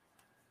win.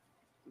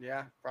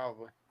 Yeah,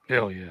 probably.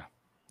 hell yeah.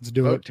 Let's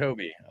do Vote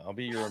Toby. I'll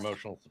be your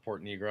emotional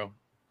support Negro.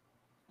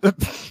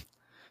 it.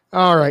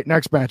 All right,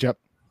 next matchup.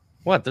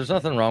 What? There's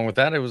nothing wrong with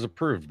that. It was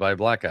approved by a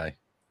black guy.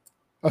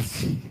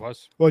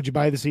 Was What'd you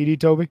buy the CD,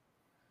 Toby?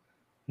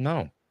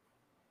 No,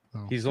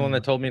 Oh, he's the one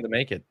that told me to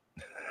make it.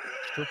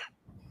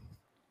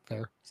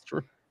 Fair. It's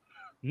true.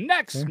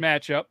 next Okay.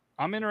 matchup.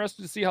 I'm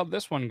interested to see how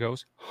this one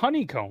goes.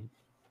 Honeycomb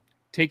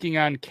taking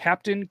on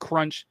Captain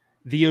Crunch,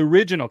 the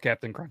original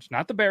Captain Crunch,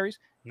 not the berries,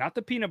 not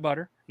the peanut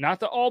butter, not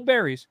the all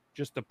berries,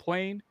 just the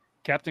plain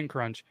Captain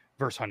Crunch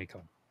versus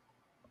Honeycomb.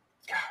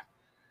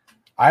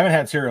 I haven't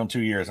had cereal in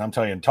 2 years. I'm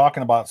telling you,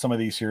 talking about some of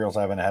these cereals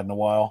I haven't had in a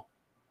while,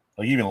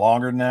 like even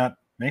longer than that,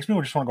 makes me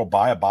just want to go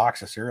buy a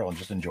box of cereal and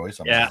just enjoy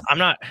something. Yeah, I'm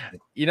not,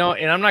 and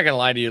I'm not gonna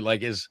lie to you.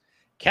 Like, is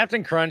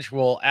Captain Crunch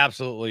will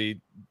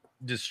absolutely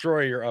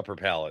destroy your upper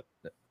palate,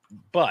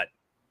 but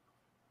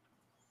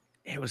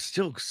it was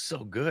still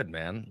so good,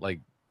 man. Like,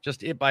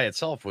 just it by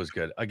itself was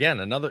good. Again,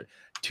 another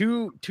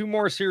two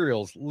more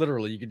cereals.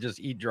 Literally, you could just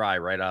eat dry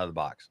right out of the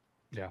box.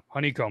 Yeah,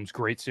 Honeycomb's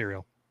great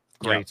cereal.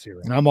 Great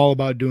cereal. And I'm all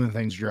about doing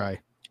things dry.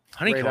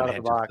 Honeycomb out of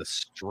had the just the box.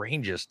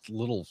 strangest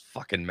little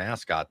fucking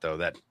mascot, though.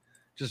 That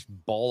just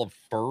ball of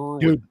fur,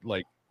 Dude. with,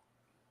 like,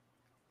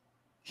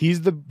 He's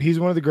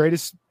one of the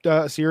greatest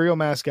cereal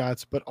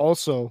mascots, but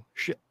also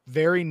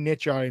very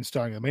niche audience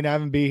talking. I may not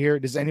even be here.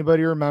 Does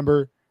anybody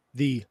remember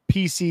the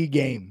PC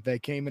game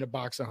that came in a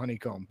box of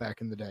Honeycomb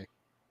back in the day?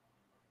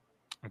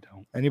 I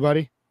don't.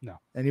 Anybody? No.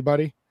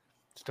 Anybody?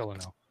 Still a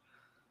no.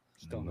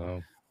 Still no.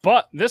 no.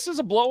 But this is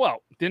a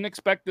blowout. Didn't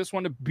expect this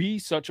one to be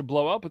such a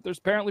blowout, but there's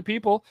apparently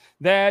people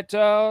that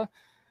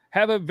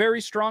have a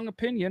very strong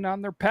opinion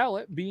on their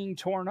palate being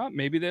torn up.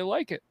 Maybe they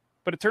like it,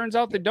 but it turns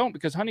out they don't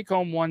because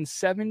Honeycomb won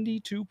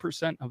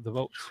 72% of the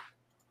votes.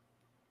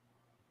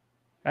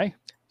 Hey,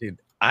 Dude,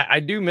 I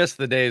do miss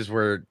the days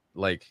where,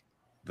 like,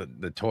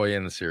 the toy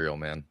and the cereal,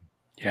 man.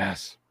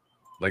 yes.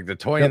 Like the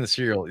toy and the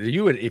cereal.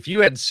 If you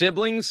had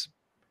siblings,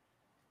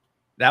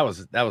 that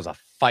was a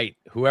fight.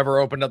 Whoever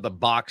opened up the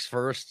box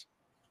first.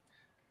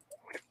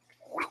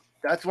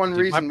 That's one Dude,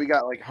 reason we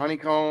got like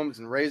Honeycombs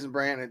and Raisin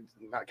Bran, and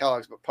not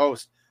Kellogg's, but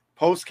Post.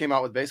 Post came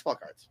out with baseball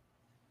cards,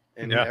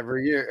 and Yeah.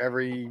 every year,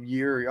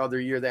 other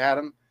year they had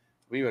them.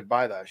 We would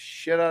buy the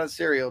shit out of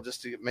cereal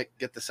just to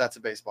get the sets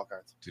of baseball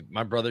cards. Dude,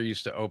 my brother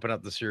used to open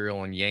up the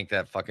cereal and yank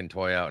that fucking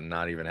toy out and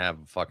not even have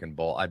a fucking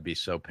bowl. I'd be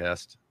so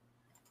pissed.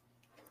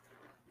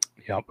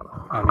 Yep.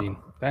 I mean,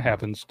 that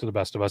happens to the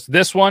best of us.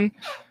 This one,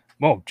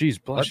 whoa, geez,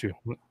 bless you.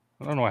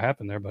 I don't know what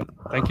happened there, but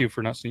thank you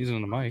for not sneezing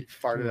in the mic. He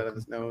farted out of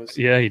his nose.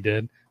 Yeah, he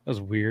did. That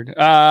was weird.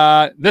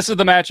 This is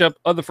the matchup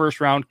of the first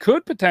round.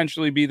 Could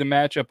potentially be the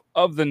matchup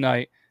of the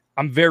night.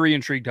 I'm very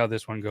intrigued how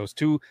this one goes.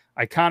 Two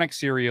iconic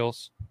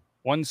cereals.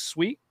 One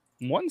sweet,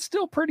 one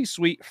still pretty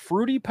sweet.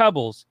 Fruity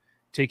Pebbles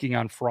taking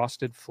on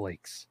Frosted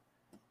Flakes.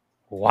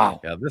 Wow.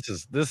 Yeah, this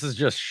is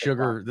just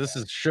sugar. This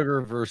is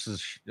sugar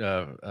versus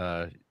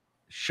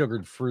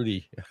sugared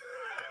fruity.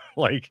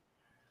 Like,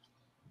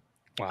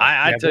 Wow.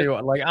 I Yeah, tell you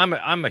what, like don't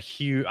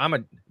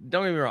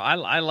get me wrong,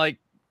 I like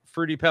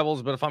Fruity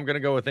Pebbles, but if I'm gonna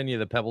go with any of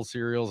the Pebble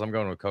cereals, I'm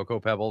going with Cocoa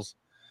Pebbles.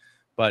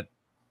 But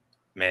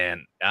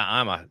man,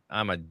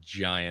 I'm a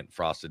giant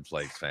Frosted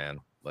Flakes fan.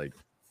 Like,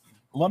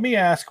 Let me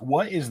ask,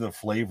 what is the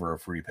flavor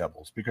of Fruity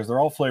Pebbles? Because they're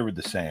all flavored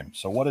the same.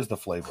 So what is the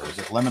flavor? Is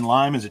it lemon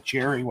lime? Is it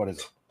cherry? What is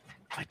it?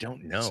 I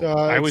don't know.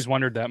 I always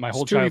wondered that my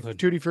whole childhood.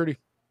 Tutti Frutti.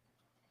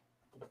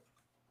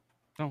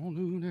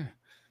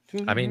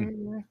 I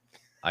mean,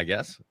 I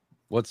guess.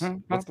 What's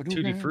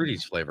Tutti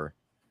Frutti's flavor?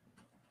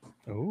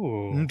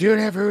 Oh,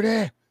 Tutti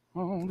Frutti.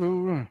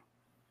 What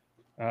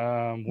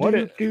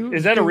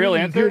is that a real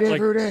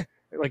answer?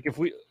 Like if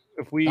we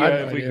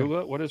Google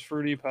it, what is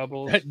Fruity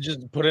Pebbles?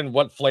 Just put in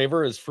what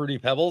flavor is Fruity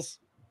Pebbles.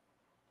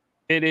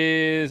 It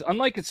is,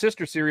 unlike its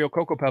sister cereal,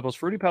 Cocoa Pebbles,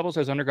 Fruity Pebbles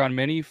has undergone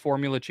many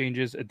formula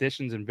changes,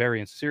 additions, and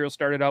variants. The cereal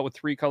started out with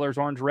 3 colors,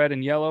 orange, red,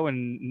 and yellow,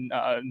 and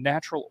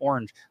natural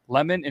orange,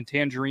 lemon, and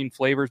tangerine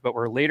flavors, but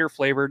were later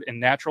flavored in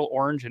natural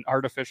orange and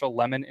artificial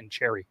lemon and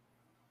cherry.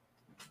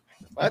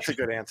 That's a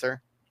good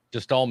answer.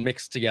 Just all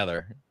mixed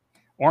together.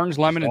 Orange,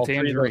 lemon, and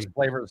tangerine.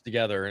 Flavors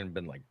together and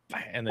been like,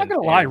 and then, I'm not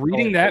going to lie,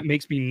 reading that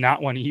makes me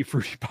not want to eat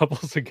Fruity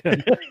Pebbles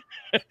again.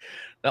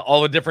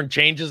 All the different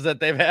changes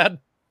that they've had.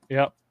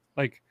 Yep.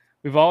 Like,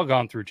 we've all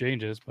gone through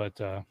changes,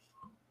 but all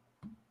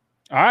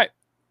right.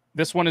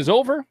 This one is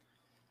over.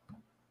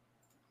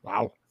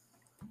 Wow.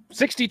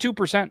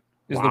 62%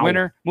 is the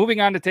winner.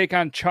 Moving on to take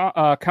on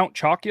Count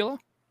Chocula,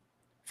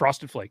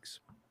 Frosted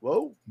Flakes.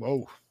 Whoa.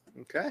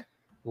 Okay.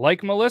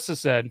 Like Melissa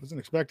said, Wasn't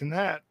expecting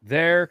that.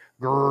 they're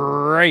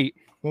great.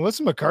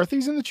 Melissa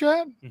McCarthy's in the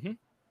chat.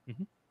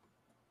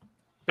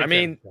 I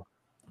mean,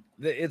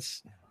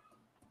 it's,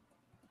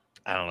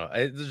 I don't know.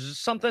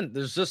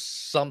 There's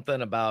just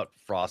something about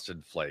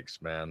Frosted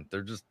Flakes, man.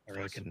 They're just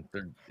fucking.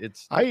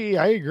 I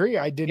agree.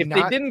 I did not.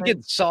 If they didn't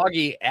get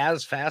soggy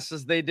as fast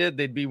as they did,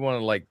 they'd be one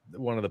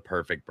of the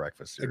perfect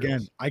breakfast cereals.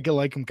 Again, I could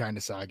like them kind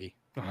of soggy.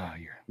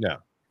 Yeah.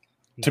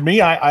 To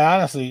me, I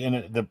honestly,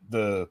 and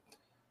the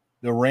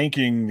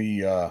ranking,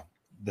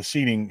 the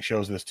seating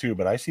shows this too,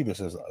 but I see this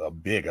as a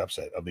big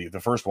upset of the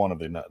first one of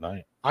the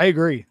night. I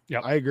agree.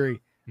 Yep. I agree.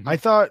 I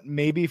thought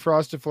maybe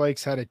Frosted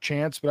Flakes had a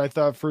chance, but I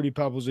thought Fruity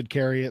Pebbles would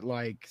carry it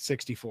like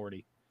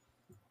 60-40.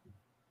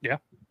 Yeah.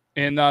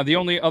 And the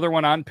only other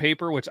one on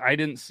paper, which I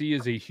didn't see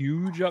as a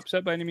huge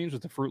upset by any means,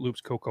 was the Fruit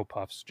Loops Cocoa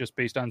Puffs. Just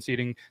based on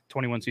seeding,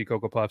 21 seed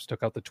Cocoa Puffs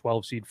took out the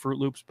 12 seed Fruit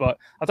Loops, but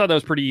I thought that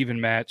was pretty even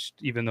matched,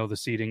 even though the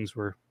seedings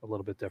were a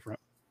little bit different.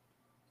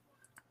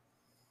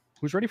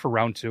 Who's ready for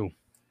round 2?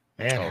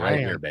 Man, right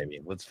here, baby.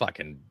 Let's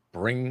fucking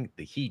bring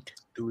the heat.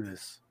 Do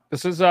this.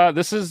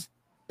 This is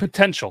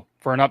potential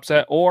for an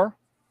upset, or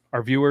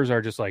our viewers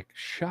are just like,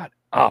 shut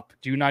up.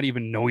 Do you not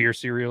even know your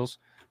cereals?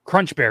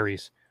 Crunch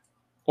Berries,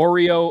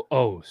 Oreo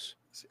O's.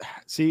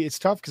 See, it's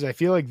tough because I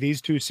feel like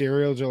these two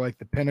cereals are like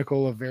the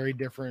pinnacle of very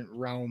different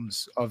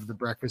realms of the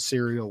breakfast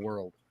cereal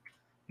world.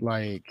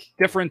 Like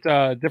different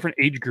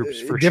age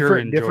groups for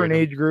different, sure. Different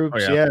age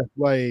groups, yeah.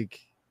 Like,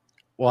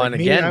 well, and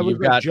again, I was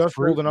you've got just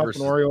old enough when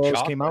Oreo O's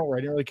chocolate. came out where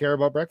I didn't really care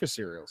about breakfast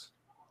cereals.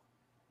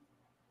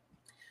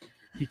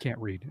 He can't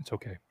read. It's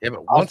okay. Yeah,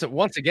 but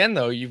once again,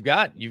 though, you've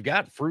got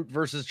fruit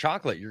versus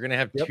chocolate. You're going to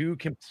have two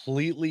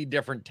completely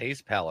different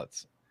taste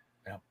palettes.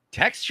 Yeah.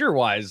 Texture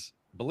wise,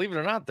 believe it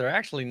or not, they're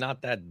actually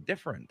not that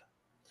different.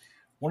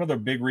 One of the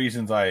big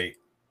reasons I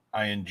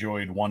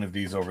enjoyed one of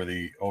these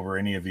over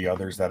any of the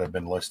others that have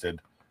been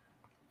listed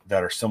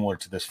that are similar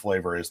to this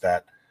flavor is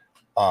that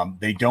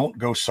they don't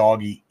go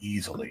soggy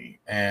easily.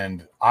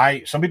 And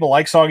some people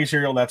like soggy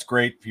cereal. That's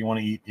great. If you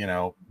want to eat,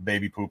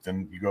 baby poop,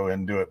 then you go ahead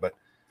and do it. But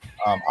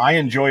I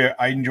enjoy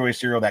a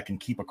cereal that can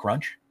keep a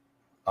crunch,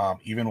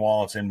 even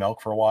while it's in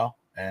milk for a while.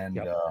 And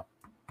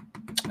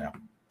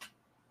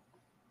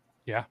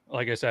yeah,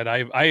 like I said,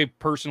 I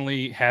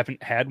personally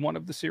haven't had one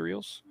of the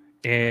cereals.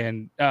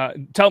 And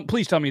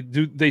please tell me,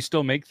 do they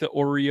still make the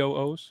Oreo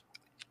O's?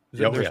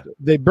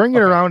 They bring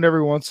it around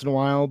every once in a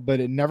while, but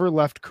it never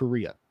left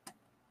Korea.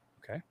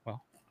 Okay,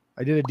 well,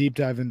 I did a deep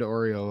dive into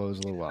Oreo O's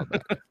a little while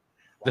back.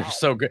 They're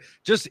so good.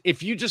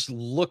 If you just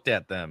looked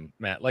at them,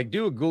 Matt, like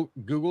do a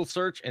Google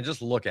search and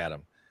just look at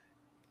them,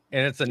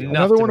 and it's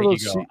enough to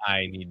make you go,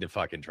 I need to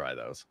fucking try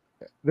those.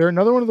 They're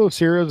another one of those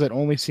cereals that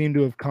only seem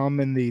to have come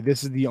in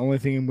this is the only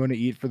thing I'm going to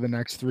eat for the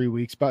next 3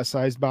 weeks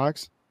sized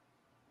box.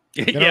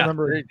 I don't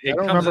remember a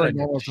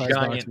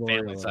giant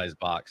family size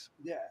box.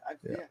 Yeah, I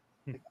think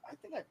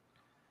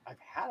I've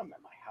had them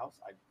at my house.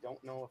 I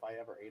don't know if I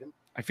ever ate them.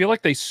 I feel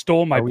like they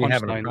stole my punchline. Are we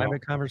having a private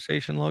private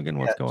conversation, Logan?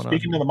 What's going on?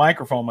 Speaking to the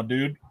microphone, my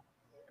dude.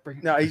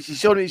 No, he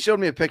showed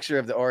me a picture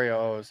of the Oreo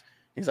O's.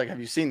 He's like, "Have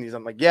you seen these?"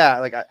 I'm like, "Yeah."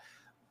 Like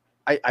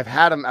I've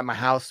had them at my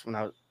house when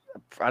I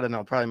don't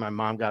know, probably my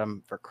mom got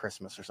them for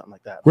Christmas or something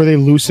like that. Were they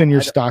loose in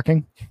your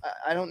stocking?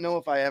 I don't know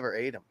if I ever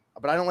ate them,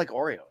 but I don't like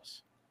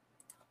Oreos.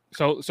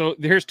 So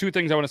here's 2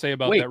 things I want to say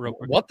about that real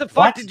quick. What the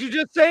fuck did you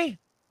just say?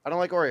 I don't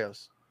like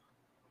Oreos.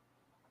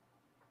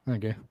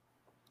 Okay.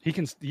 He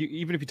can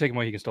even if you take him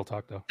away, he can still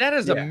talk though. That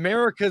is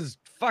America's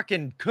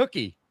fucking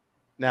cookie.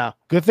 No.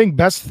 Good thing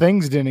Best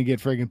Things didn't get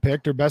friggin'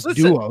 picked or Best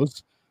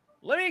Duos.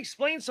 Let me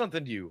explain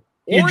something to you.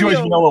 He enjoys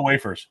vanilla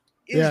wafers.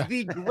 Is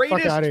the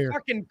greatest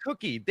fucking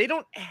cookie. They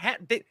don't have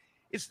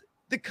it's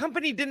the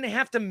company didn't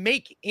have to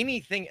make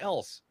anything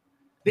else.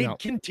 They No.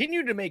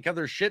 continue to make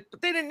other shit,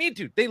 but they didn't need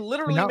to. They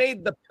literally now-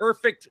 made the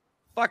perfect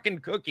fucking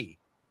cookie.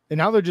 And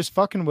now they're just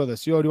fucking with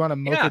us. Yo, do you want a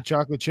mocha Yeah.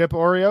 chocolate chip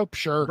Oreo?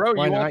 Sure. Bro,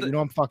 Why you want not? the- You know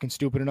I'm fucking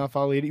stupid enough.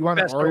 I'll eat it. You want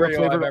an Best Oreo Oreo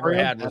flavored I've ever Oreo?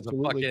 had was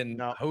Absolutely. a fucking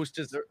No.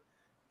 Hostess.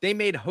 They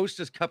made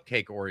Hostess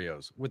cupcake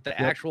Oreos with the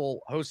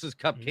actual Hostess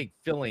cupcake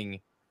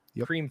filling,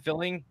 Yep. cream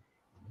filling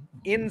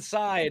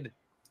inside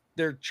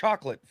their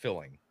chocolate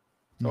filling.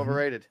 It's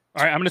overrated.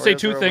 All right, I'm going to say Oreos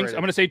two are things. overrated.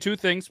 I'm going to say two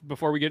things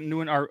before we get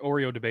into our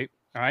Oreo debate.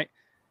 All right.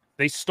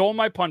 They stole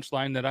my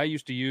punchline that I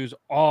used to use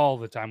all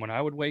the time when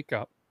I would wake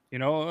up. You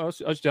know,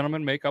 us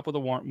gentlemen make up with a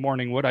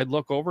morning wood. I'd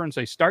look over and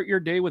say, "Start your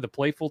day with a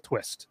playful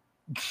twist."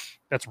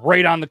 That's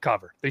right on the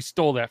cover. They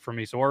stole that from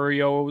me. So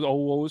Oreos,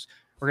 O's,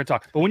 we're going to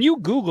talk. But when you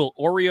Google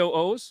Oreo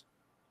O's,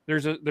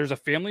 there's a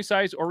family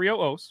size Oreo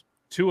O's,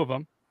 2 of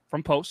them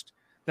from Post.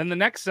 Then the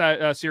next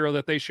cereal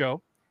that they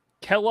show,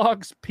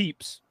 Kellogg's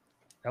Peeps.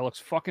 That looks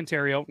fucking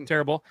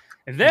terrible.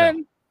 And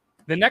then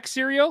the next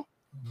cereal,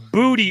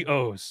 Booty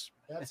O's.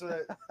 That's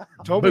a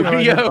Toby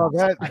knows about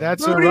that.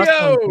 That's a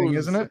wrestling thing,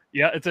 isn't it?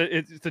 Yeah, it's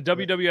a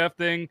WWF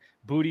thing.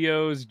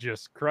 Booty-O's,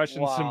 just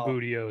crushing some Wow.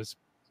 Booty-O's.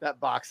 That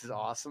box is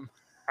awesome.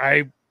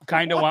 I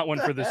kind of What want one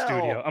for the the hell?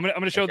 studio. I'm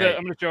gonna show Okay.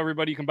 I'm gonna show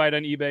everybody. You can buy it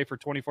on eBay for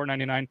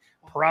 $24.99.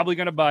 Probably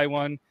gonna buy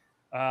one.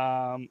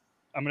 I'm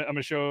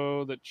gonna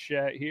show the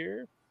chat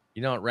here.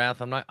 You know what,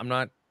 Wrath? I'm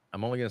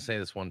only gonna say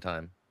this one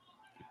time.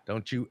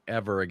 Don't you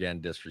ever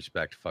again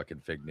disrespect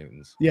fucking Fig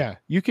Newtons. Yeah,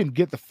 you can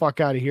get the fuck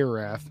out of here,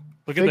 Raph.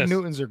 Look at Fig this.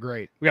 Newtons are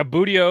great. We got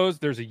Booty-O's.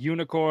 There's a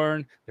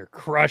unicorn. They're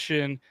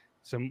crushing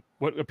some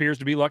what appears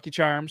to be Lucky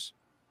Charms,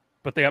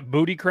 but they got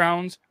booty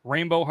crowns,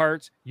 rainbow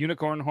hearts,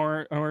 unicorn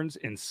horns,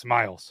 and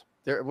smiles.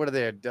 What are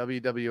they? A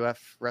WWF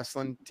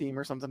wrestling team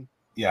or something?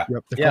 Yeah.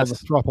 Yep, they're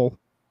Yes. called a thruple.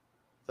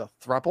 The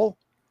thruple?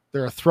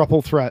 They're a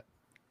thruple threat.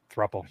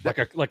 Thruple,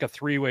 like a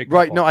 3-way.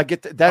 Right. couple. No, I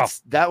get that.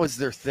 That was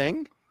their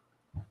thing.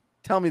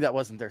 Tell me that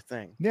wasn't their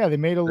thing. Yeah, they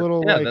made a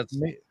little Yeah, like that's-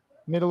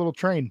 made a little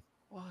train.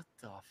 What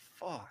the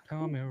fuck?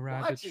 Come and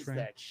ride the Watches train.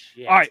 that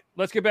shit. All right,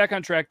 let's get back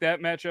on track. That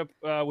matchup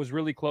was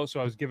really close, so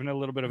I was giving it a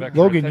little bit of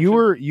extra Logan,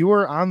 attention. you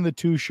were on the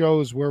 2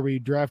 shows where we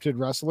drafted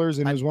wrestlers,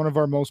 and it was one of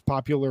our most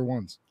popular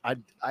ones. I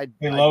Hey,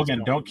 just Logan,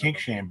 don't remember. kink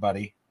shame,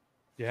 buddy.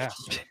 Yeah.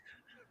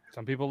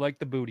 Some people like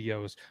the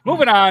Booty-O's.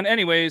 Moving on,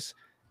 anyways,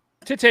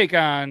 to take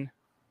on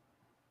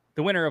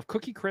the winner of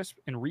Cookie Crisp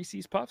and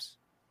Reese's Puffs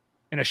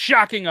in a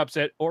shocking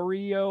upset,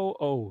 Oreo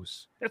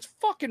O's. That's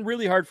fucking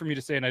really hard for me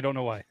to say, and I don't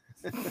know why.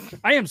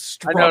 I am I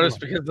struggling. noticed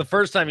because the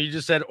first time you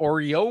just said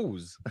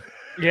Oreos.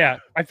 Yeah,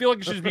 I feel like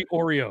it should just be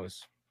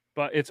Oreos,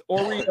 but it's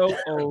Oreo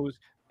O's.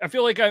 I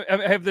feel like I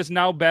have this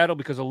now battle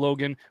because of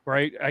Logan,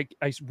 where I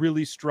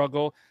really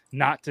struggle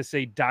not to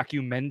say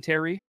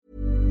documentary.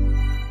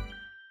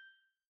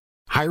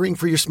 Hiring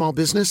for your small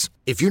business?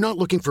 If you're not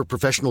looking for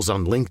professionals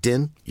on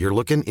LinkedIn, you're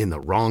looking in the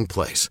wrong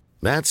place.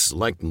 That's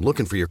like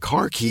looking for your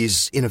car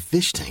keys in a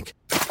fish tank.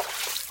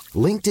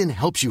 LinkedIn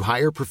helps you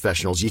hire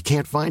professionals you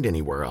can't find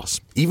anywhere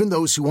else, even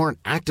those who aren't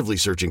actively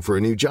searching for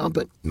a new job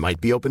but might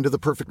be open to the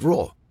perfect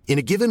role. In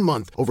a given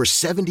month, over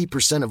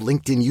 70% of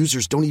LinkedIn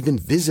users don't even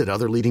visit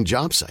other leading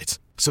job sites.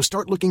 So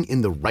start looking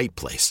in the right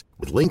place.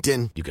 With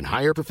LinkedIn, you can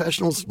hire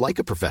professionals like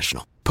a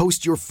professional.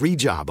 Post your free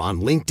job on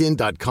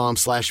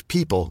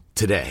linkedin.com/people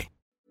today.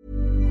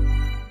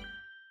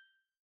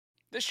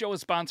 This show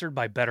is sponsored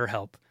by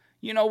BetterHelp.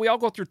 You know, we all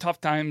go through tough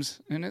times,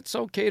 and it's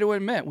okay to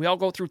admit we all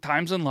go through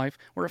times in life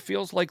where it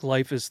feels like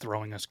life is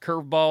throwing us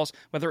curveballs.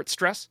 Whether it's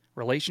stress,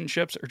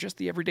 relationships, or just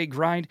the everyday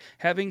grind,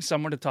 having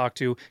someone to talk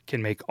to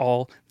can make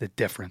all the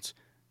difference.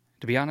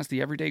 To be honest,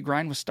 the everyday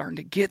grind was starting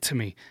to get to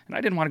me, and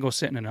I didn't want to go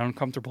sit in an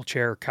uncomfortable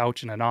chair or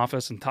couch in an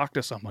office and talk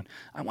to someone.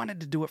 I wanted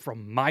to do it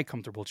from my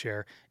comfortable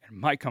chair and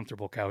my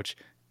comfortable couch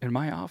in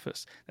my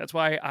office. That's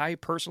why I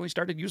personally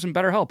started using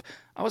BetterHelp.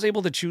 I was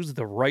able to choose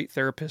the right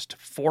therapist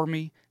for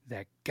me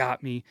that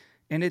got me.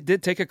 And it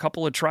did take a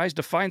couple of tries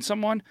to find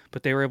someone,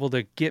 but they were able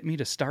to get me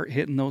to start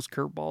hitting those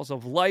curveballs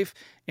of life.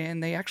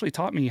 And they actually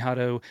taught me how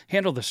to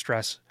handle the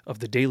stress of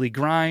the daily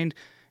grind.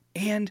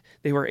 And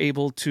they were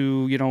able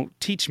to,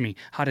 teach me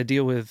how to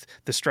deal with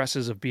the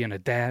stresses of being a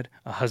dad,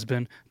 a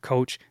husband,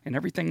 coach, and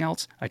everything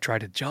else I try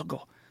to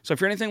juggle. So if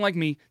you're anything like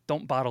me,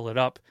 don't bottle it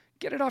up.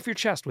 Get it off your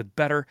chest with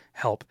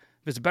BetterHelp.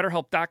 Visit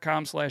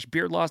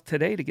BetterHelp.com/beardlaws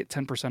today to get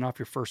 10% off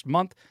your first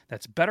month.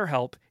 That's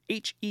BetterHelp,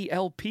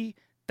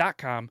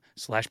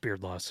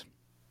 HELP.com/beardlaws.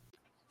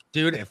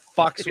 Dude, it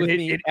fucks with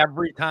me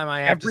every time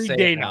I have to every say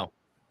day it now.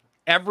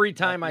 Every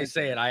time I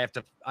say it, I have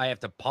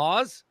to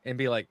pause and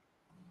be like,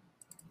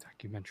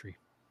 Documentary.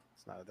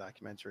 It's not a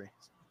documentary.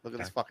 Look at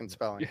this fucking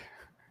spelling.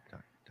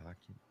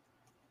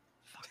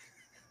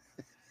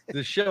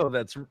 the show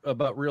that's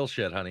about real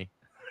shit, honey.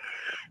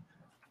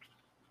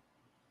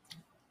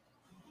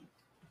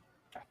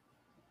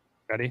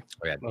 Ready?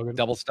 Okay. Logan?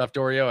 Double stuffed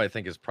Oreo, I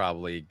think, is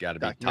probably got to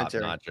be top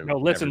Documentary. notch. No,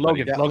 listen,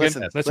 Logan. Yeah, Logan,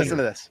 listen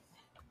to this.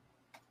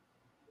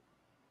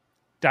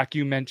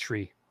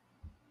 Documentary.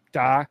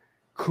 Documentary.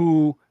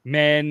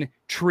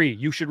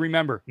 You should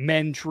remember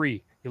men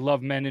tree. You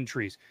love men and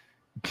trees.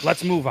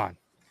 Let's move on.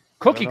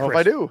 Cookie I don't know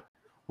Crisp. if I do.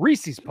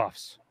 Reese's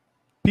Puffs.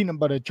 peanut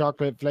butter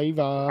chocolate I'm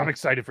flavor.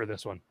 excited for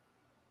this one.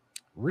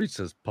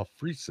 Reese's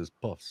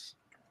Puffs.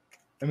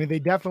 I mean, they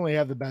definitely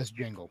have the best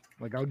jingle.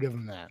 Like, I'll give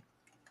them that.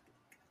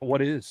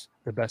 What is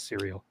the best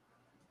cereal?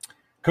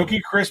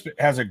 Cookie Crisp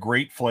has a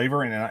great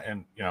flavor,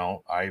 and you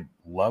know, I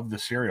love the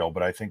cereal,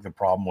 but I think the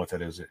problem with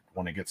it is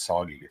when it gets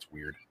soggy, it gets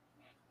weird.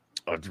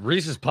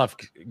 Reese's Puff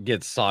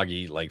gets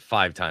soggy like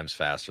 5 times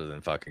faster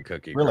than fucking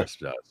Cookie Really? Crisp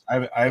does.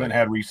 I haven't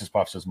had Reese's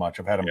Puffs as much.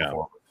 I've had them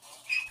before.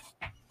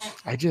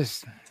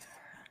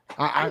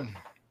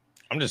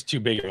 I'm just too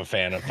big of a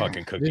fan of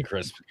fucking Cookie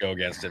Crisp to go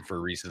against it for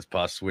Reese's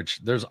Puffs, which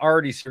there's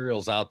already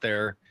cereals out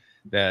there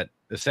that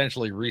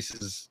essentially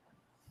Reese's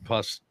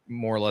Puffs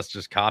more or less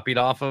just copied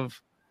off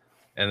of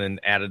and then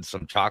added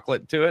some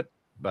chocolate to it.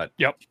 But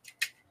yep.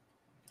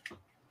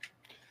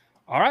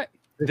 All right.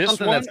 This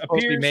something one that's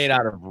supposed to be appears made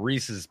out of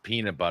Reese's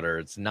peanut butter.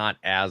 It's not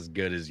as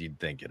good as you'd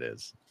think it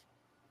is.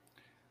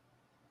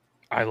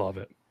 I love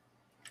it.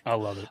 I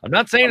love it. I'm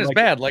not saying it's like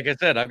bad. Like I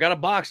said, I've got a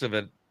box of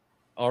it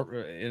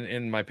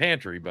in my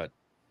pantry, but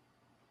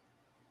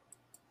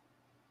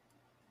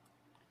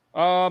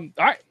all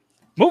right,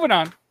 moving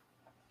on.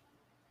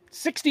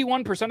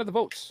 61% of the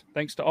votes,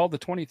 thanks to all the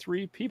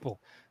 23 people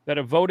that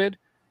have voted.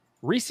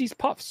 Reese's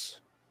Puffs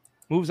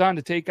moves on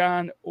to take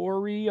on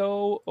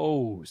Oreo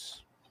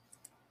O's.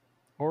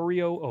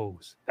 Oreo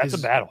O's. That's a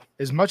battle.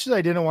 As much as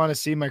I didn't want to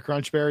see my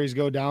Crunch Berries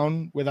go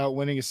down without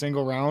winning a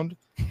single round,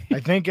 I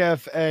think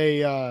if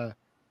a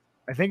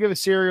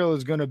cereal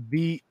is going to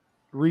beat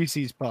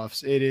Reese's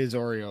Puffs, it is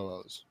Oreo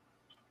O's.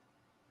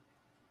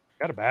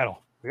 We got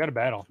a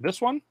battle. This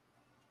one,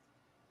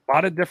 a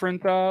lot of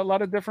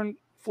different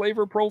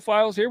flavor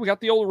profiles here. We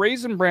got the old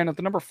Raisin Bran at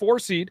the number 4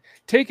 seed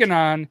taking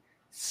on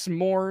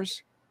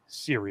S'mores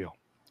cereal.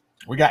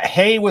 We got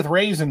hay with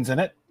raisins in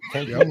it.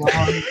 Shout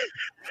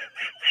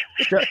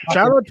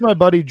out to my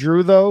buddy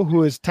Drew, though,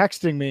 who is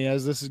texting me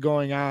as this is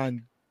going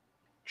on,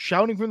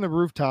 shouting from the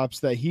rooftops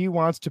that he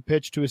wants to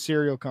pitch to a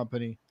cereal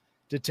company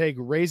to take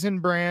Raisin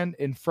Bran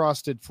and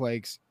Frosted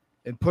Flakes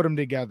and put them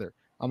together.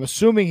 I'm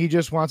assuming he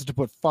just wants to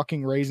put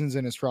fucking raisins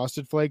in his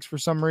Frosted Flakes for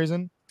some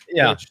reason.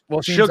 Yeah,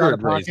 well,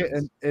 sugared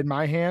raisins in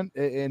my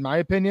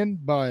opinion.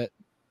 But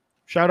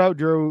shout out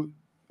Drew.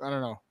 I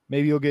don't know.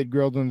 Maybe you'll get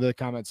grilled in the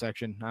comment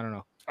section. I don't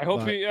know. I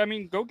hope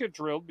go get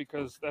drilled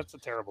because that's a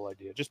terrible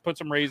idea. Just put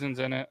some raisins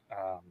in it.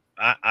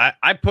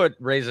 I put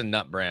Raisin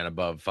Nut Bran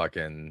above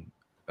fucking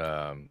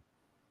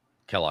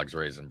Kellogg's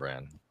Raisin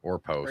Bran or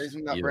Post.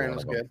 Raisin Nut Bran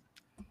was good.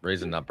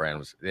 Raisin Nut Bran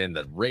was, and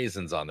the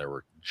raisins on there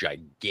were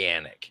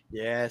gigantic.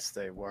 Yes,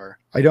 they were.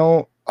 I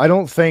don't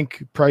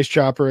think Price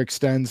Chopper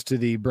extends to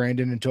the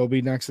Brandon and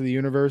Toby next to the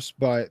universe,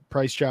 but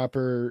Price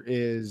Chopper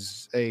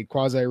is a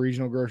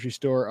quasi-regional grocery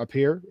store up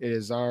here. It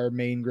is our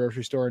main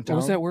grocery store in town.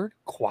 What was that word?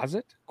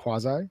 Quasi?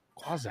 Quasi?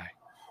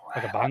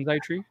 Like a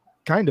bonsai tree?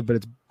 Kind of, but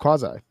it's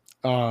quasi.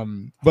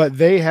 But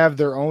they have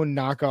their own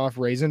knockoff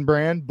raisin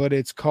brand, but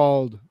it's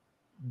called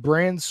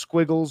Brand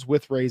Squiggles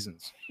with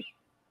Raisins.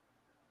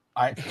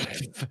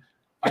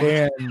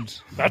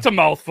 And that's a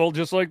mouthful,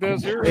 just like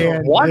this here.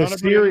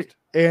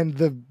 And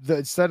the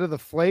instead of the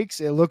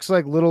flakes, it looks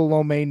like little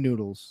lo mein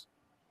noodles,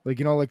 like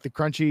like the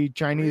crunchy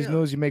Chinese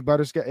noodles you make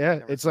butterscotch. Yeah,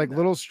 it's like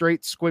little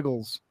straight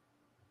squiggles.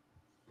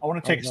 I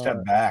want to take a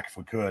step back if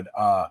we could.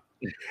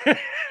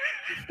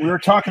 We were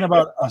talking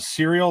about a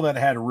cereal that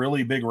had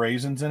really big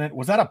raisins in it.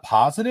 Was that a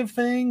positive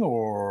thing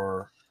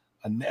or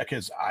a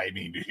because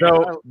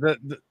so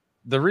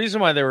the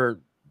reason why they were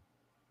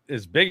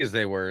as big as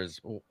they were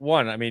is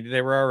one, I mean,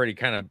 they were already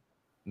kind of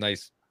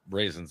nice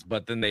raisins,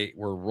 but then they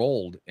were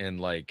rolled in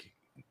like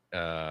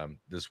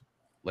this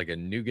like a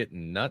nougat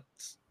and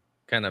nuts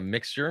kind of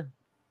mixture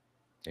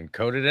and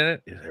coated in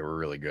it. They were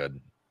really good.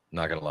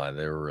 Not gonna lie,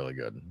 they were really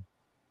good.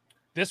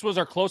 This was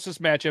our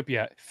closest matchup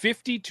yet.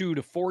 52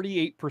 to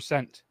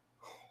 48%.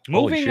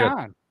 Moving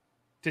on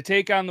to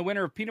take on the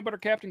winner of Peanut Butter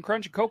Captain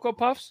Crunch and Cocoa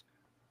Puffs,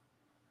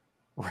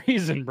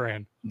 Raisin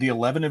Bran. The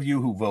 11 of you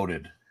who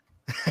voted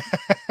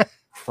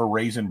for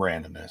Raisin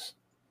Bran in this.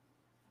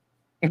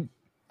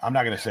 I'm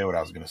not going to say what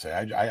I was going to say.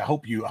 I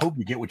hope you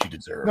get what you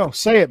deserve. No,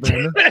 say it,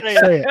 Brandon.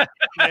 Say it.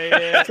 Say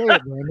it,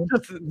 Brandon.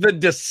 The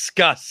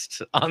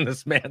disgust on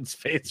this man's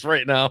face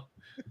right now.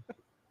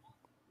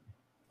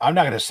 I'm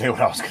not going to say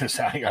what I was going to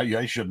say.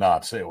 I should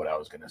not say what I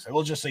was going to say.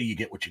 We'll just say you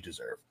get what you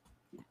deserve.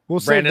 We'll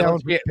Brandon,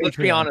 let's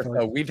be honest,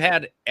 though. We've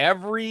had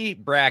every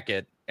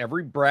bracket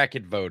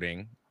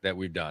voting that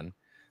we've done.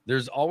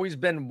 There's always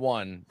been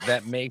one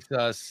that makes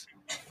us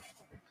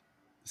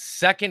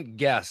second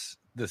guess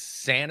the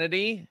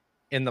sanity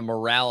and the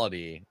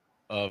morality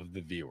of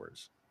the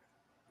viewers.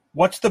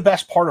 What's the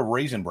best part of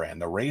Raisin Bran?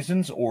 The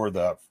raisins or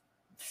the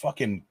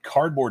fucking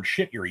cardboard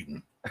shit you're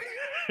eating?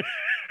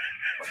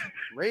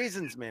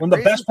 Raisins, man. When the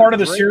best part of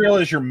the cereal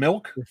is your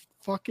milk? You're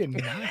fucking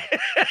not.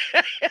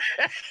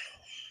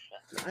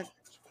 I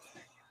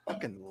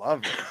fucking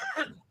love it.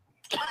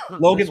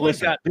 Logan,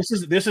 listen. This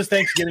is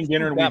Thanksgiving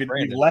dinner, and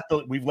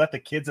we've let the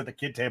kids at the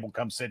kid table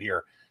come sit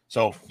here.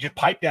 So just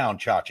pipe down,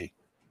 Chachi.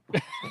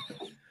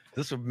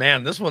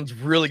 This one's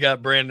really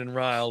got Brandon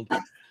riled.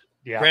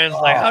 Yeah.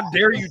 Brandon's like, how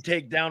dare you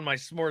take down my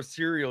s'more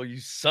cereal, you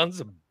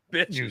sons of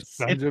bitches.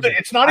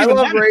 It's not I even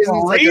love that, it's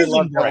raisins like I Raisin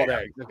love Bran.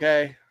 deviled eggs.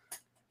 Okay.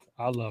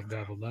 I love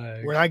deviled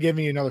eggs. We're not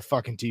giving you another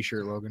fucking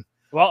t-shirt, Logan.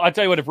 Well, I'll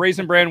tell you what, if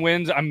Raisin Bran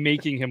wins, I'm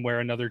making him wear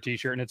another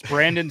t-shirt, and it's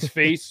Brandon's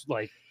face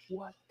like,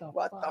 what the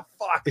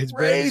fuck? It's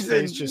Raisin, Brandon's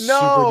face just no.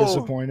 super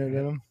disappointed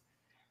in him.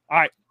 All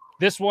right,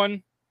 this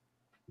one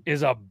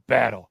is a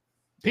battle.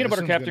 Peanut this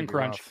Butter one's Captain gonna be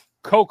Crunch, rough.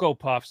 Cocoa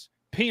Puffs,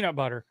 peanut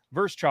butter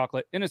versus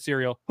chocolate in a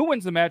cereal. Who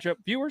wins the matchup?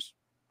 Viewers,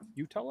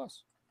 you tell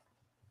us.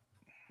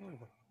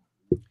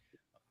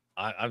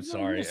 I'm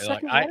sorry. the Like,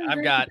 second I, one, I've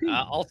very got. competing.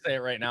 I'll say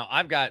it right now.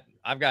 I've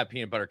got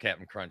Peanut Butter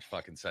Captain Crunch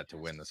fucking set to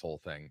win this whole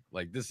thing.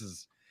 Like, this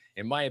is,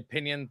 in my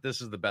opinion, this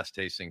is the best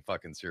tasting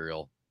fucking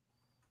cereal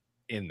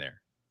in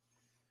there.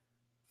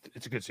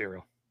 It's a good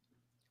cereal.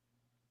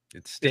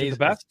 It stays the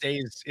best?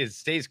 It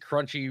stays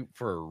crunchy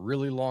for a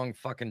really long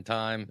fucking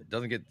time. It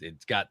doesn't get.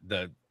 It's got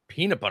the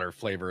peanut butter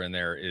flavor in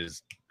there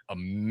is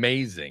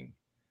amazing.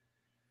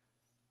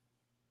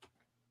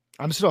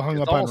 I'm still hung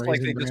It's up on almost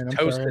like they Raisin just Bran. I'm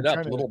toasted sorry.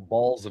 up little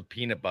balls of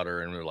peanut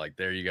butter and we're like,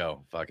 there you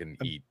go, fucking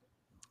eat.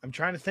 I'm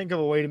trying to think of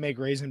a way to make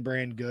Raisin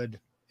Bran good.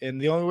 And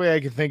the only way I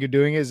can think of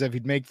doing it is if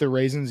you'd make the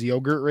raisins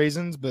yogurt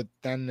raisins, but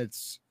then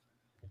it's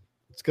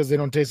because they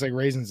don't taste like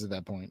raisins at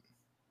that point.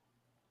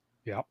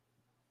 Yep.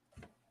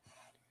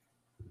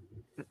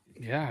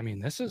 Yeah, I mean,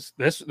 this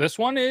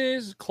one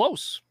is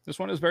close. This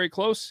one is very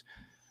close.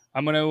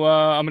 I'm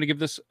gonna give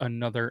this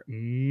another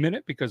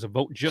minute because a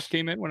vote just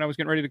came in when I was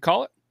getting ready to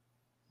call it.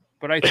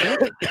 But I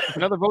think if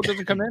another vote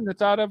doesn't come in,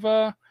 it's out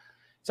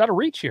of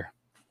reach here.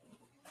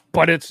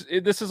 But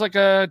this is like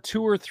a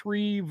 2 or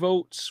 3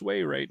 vote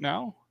sway right now.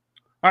 All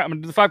right, I'm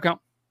gonna do the 5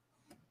 count.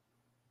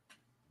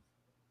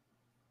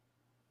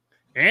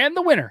 And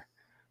the winner,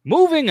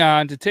 moving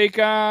on to take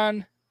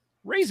on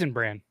Raisin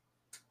Bran,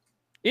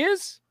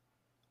 is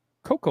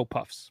Cocoa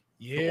Puffs.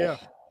 Yeah.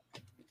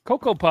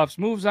 Cocoa Puffs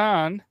moves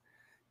on,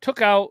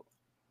 took out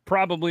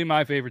probably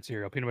my favorite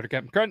cereal, Peanut Butter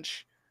Captain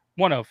Crunch,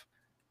 one of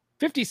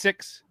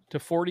 56 to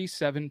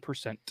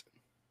 47%.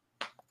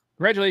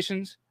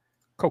 Congratulations,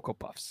 Cocoa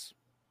Puffs.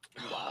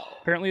 Wow.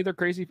 Apparently they're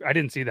crazy. I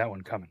didn't see that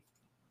one coming.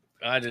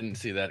 I didn't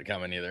see that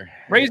coming either.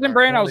 Raisin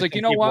Bran, I was like,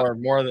 you know what?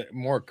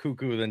 More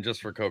cuckoo than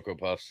just for Cocoa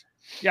Puffs.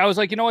 Yeah, I was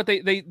like, you know what?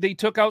 They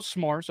took out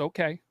s'mores,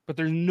 okay, but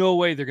there's no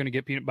way they're going to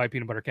get Peanut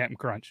Butter Captain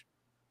Crunch.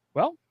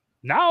 Well,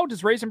 now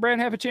does Raisin Bran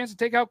have a chance to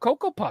take out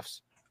Cocoa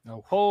Puffs?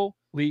 No.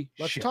 Holy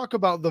Let's shit. talk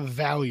about the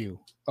value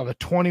of a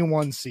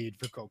 21 seed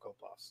for Cocoa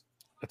Puffs.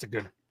 That's a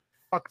good.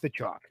 Fuck the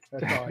chalk.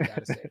 That's all I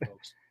gotta say,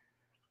 folks.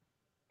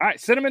 All right,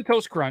 Cinnamon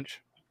Toast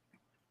Crunch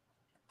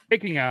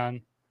taking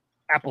on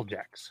Apple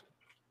Jacks.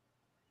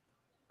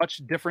 Much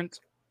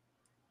different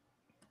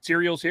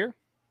cereals here.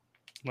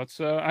 Let's.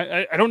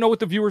 I don't know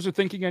what the viewers are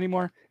thinking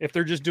anymore. If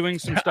they're just doing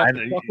some stuff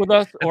to fuck with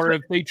us, or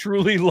if they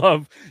truly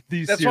love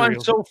these. That's cereals. why I'm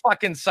so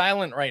fucking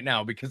silent right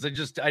now because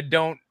I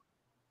don't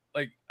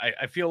like.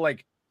 I feel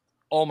like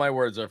all my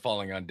words are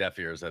falling on deaf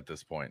ears at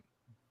this point.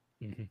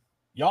 Mm-hmm.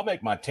 Y'all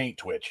make my taint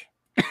twitch.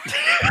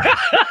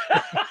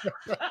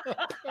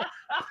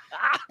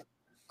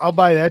 I'll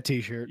buy that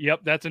t-shirt.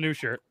 Yep, that's a new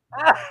shirt.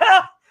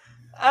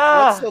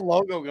 What's the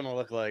logo gonna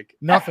look like?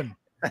 Nothing.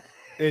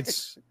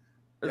 It's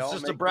It's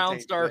just a make brown the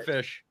taint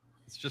starfish.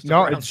 It's just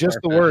no, brown it's just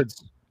the starfish.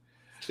 words.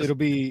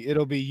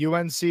 It'll be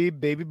UNC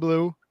baby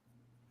blue,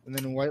 and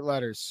then in white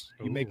letters.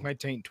 You make Ooh. my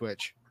taint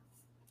twitch.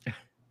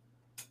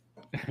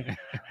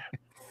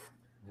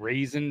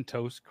 Raisin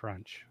Toast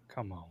Crunch.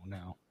 Come on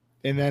now.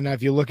 And then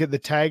if you look at the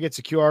tag, it's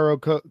a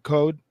QR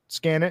code.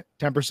 Scan it,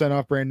 10%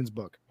 off Brandon's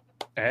book.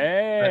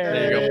 Hey.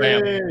 There you go,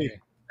 bam.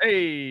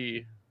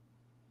 Hey.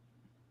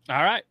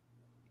 All right.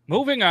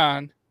 Moving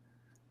on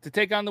to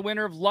take on the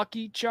winner of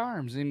Lucky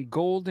Charms in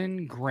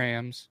Golden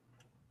Grams.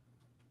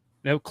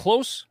 Now,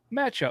 close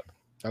matchup.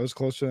 That was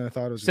closer than I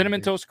thought it was.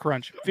 Cinnamon gonna Toast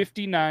Crunch,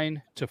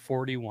 59 to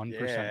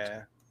 41%.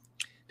 Yeah.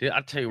 Dude,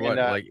 I'll tell you what,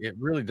 And, like it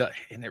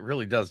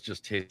really does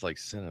just taste like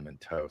cinnamon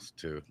toast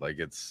too. Like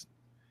be.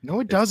 No,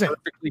 it it's doesn't.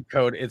 perfectly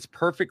coated. It's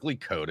perfectly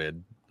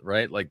coated,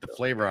 right? Like the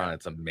flavor on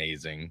it's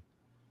amazing.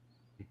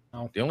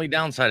 No. The only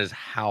downside is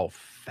how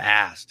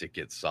fast it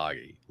gets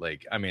soggy.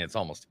 Like, I mean, it's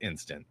almost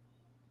instant.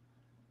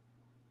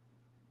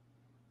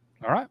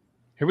 All right.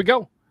 Here we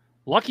go.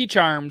 Lucky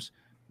Charms,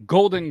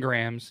 Golden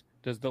Grams.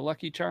 Does the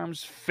Lucky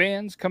Charms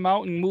fans come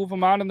out and move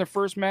them on in their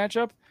first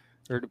matchup?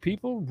 Or do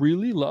people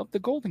really love the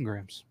Golden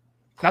Grams?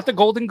 Not the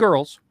Golden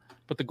Girls,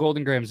 but the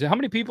Golden Grams. How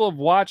many people have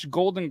watched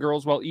Golden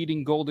Girls while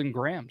eating Golden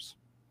Grams?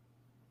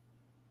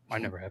 I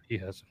never have. He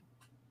has.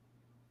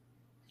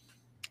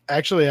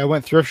 Actually, I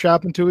went thrift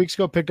shopping 2 weeks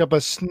ago, picked up a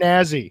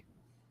snazzy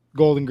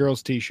Golden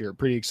Girls t-shirt.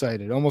 Pretty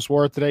excited. Almost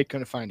wore it today.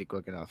 Couldn't find it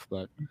quick enough.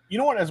 But You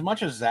know what? As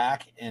much as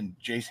Zach and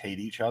Jace hate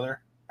each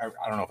other, I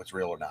don't know if it's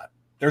real or not.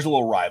 There's a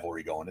little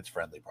rivalry going. It's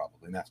friendly,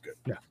 probably, and that's good.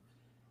 Yeah.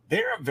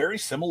 They're very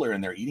similar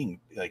in their eating.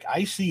 Like,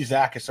 I see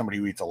Zach as somebody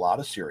who eats a lot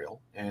of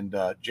cereal, and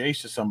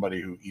Jace is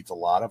somebody who eats a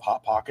lot of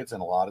Hot Pockets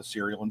and a lot of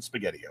cereal and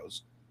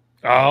SpaghettiOs.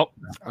 Oh,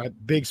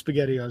 big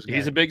SpaghettiOs.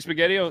 he's a big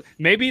SpaghettiO.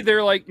 Maybe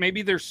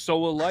they're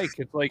so alike.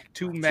 It's like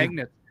two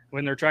magnets.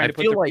 when they're trying I to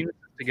put feel their like-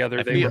 penises together.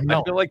 I They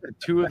feel like the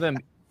two of them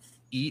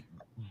eat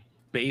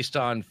based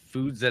on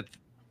foods that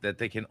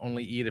they can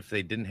only eat if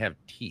they didn't have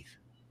teeth.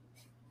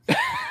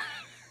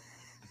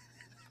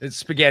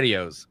 It's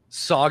SpaghettiOs,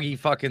 soggy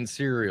fucking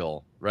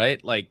cereal,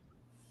 right? Like,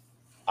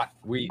 are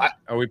we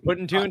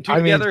putting two and two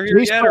together here?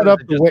 Please Yet, put or up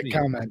is it the just wit me?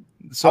 comment.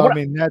 So I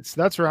mean,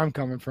 that's where I'm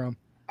coming from.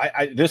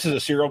 This is a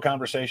cereal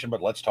conversation, but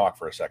let's talk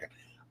for a second.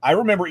 I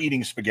remember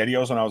eating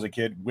SpaghettiOs when I was a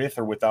kid, with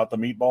or without the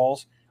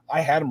meatballs.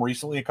 I had them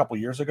recently a couple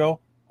years ago.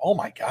 Oh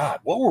my God,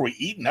 what were we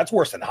eating? That's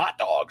worse than hot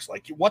dogs.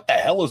 Like, what the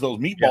hell is those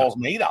meatballs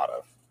made out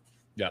of?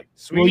 Yeah.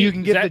 Well, you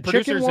can get Zach, the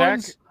producer chicken Zach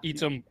ones.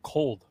 eats them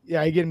cold.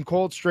 Yeah, you get them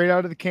cold straight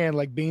out of the can,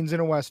 like beans in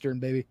a Western,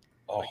 baby.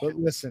 Oh, But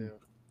listen,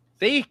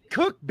 They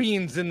cook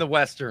beans in the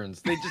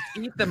Westerns. They just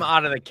eat them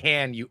out of the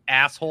can, you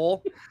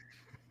asshole.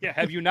 Yeah.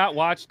 Have you not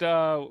watched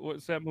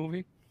what's that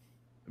movie?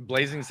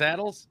 Blazing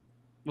Saddles?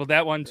 Well,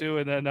 that one too,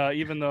 and then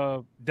even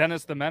the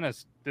Dennis the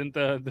Menace. Didn't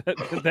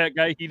that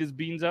guy heat his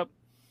beans up?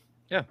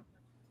 Yeah.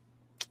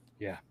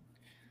 Yeah.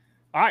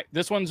 All right,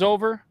 this one's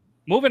over.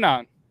 Moving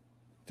on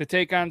to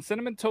take on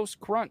Cinnamon Toast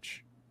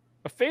Crunch,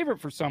 a favorite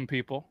for some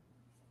people.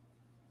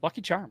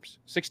 Lucky Charms,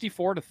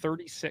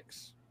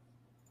 64-36.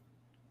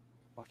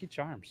 Lucky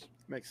Charms.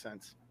 Makes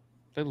sense.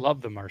 They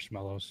love the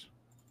marshmallows.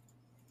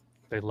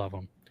 They love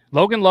them.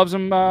 Logan loves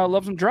them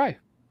dry.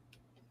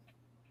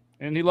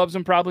 And he loves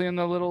them probably in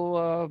the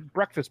little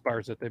breakfast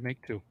bars that they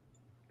make too.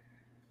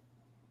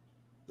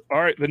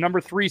 All right, the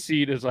number 3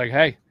 seed is like,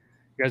 hey,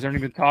 you guys aren't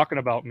even talking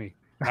about me.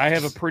 I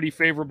have a pretty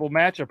favorable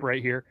matchup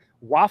right here.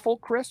 Waffle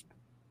Crisp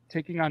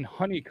taking on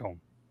Honeycomb.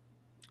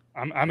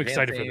 I'm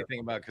excited for this. Anything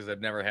about because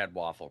I've never had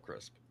Waffle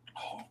Crisp.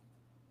 Oh.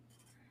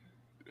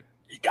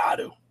 You got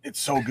to. It's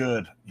so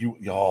good.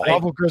 Y'all.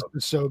 Waffle Crisp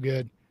is so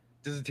good.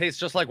 Does it taste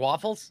just like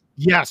waffles?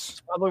 Yes.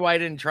 That's probably why I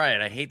didn't try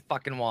it. I hate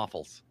fucking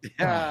waffles.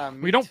 Yeah,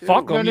 We don't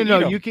fuck No, them.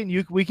 no. We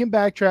can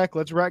backtrack.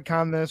 Let's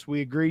retcon this. We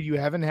agreed you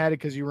haven't had it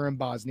because you were in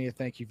Bosnia.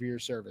 Thank you for your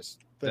service.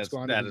 Let's go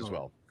on to that the as vote.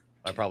 well.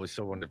 I probably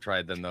still wouldn't have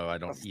tried them though. I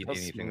don't That's eat so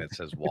anything smooth. that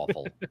says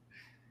waffle.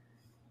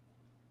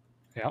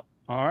 Yep.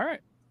 All right.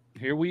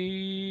 Here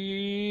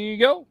we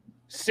go.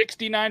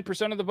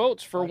 69% of the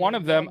votes for one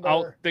of them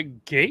out the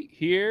gate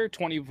here.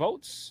 20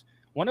 votes.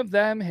 One of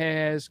them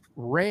has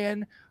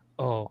ran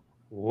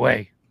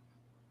away.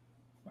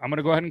 I'm going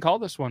to go ahead and call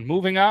this one.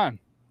 Moving on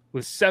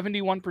with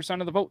 71%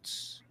 of the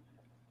votes.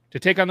 To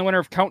take on the winner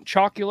of Count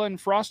Chocula and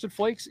Frosted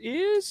Flakes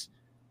is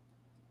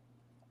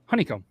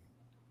Honeycomb.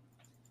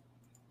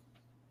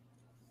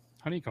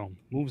 Honeycomb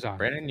moves on.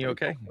 Brandon, you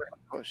okay?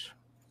 Push.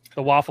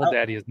 The Waffle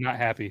Daddy is not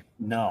happy.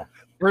 No,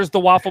 Where's the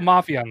Waffle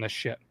Mafia on this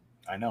shit?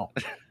 I know.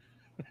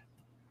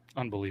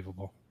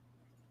 Unbelievable.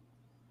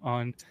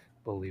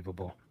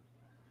 Unbelievable.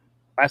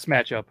 Last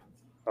matchup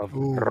of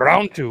Ooh.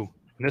 round 2.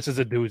 And this is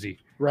a doozy.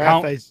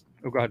 Wrath,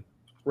 Go ahead.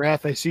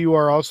 Wrath, I see you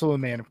are also a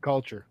man of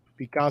culture.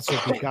 Picasso.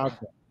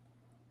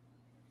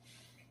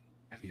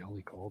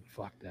 Ravioli cold.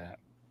 Fuck that.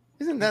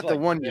 Isn't that He's the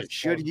like one you this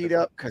should close heat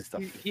to- up? Because the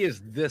He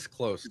is this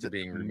close to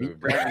being meat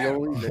removed.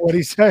 ravioli that- What'd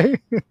he say?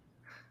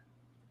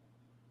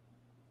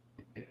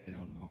 I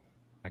don't know.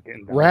 Not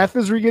getting down. Wrath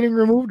is getting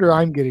removed or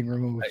I'm getting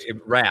removed?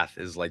 Wrath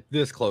is like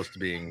this close to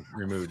being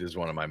removed is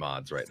one of my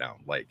mods right now.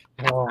 Like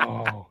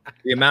Oh.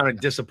 the amount of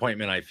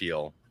disappointment I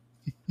feel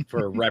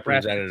for a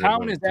representative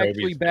Town of is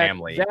actually Toby's back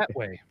family. that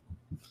way.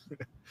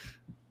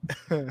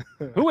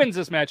 Who wins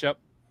this matchup?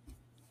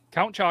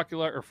 Count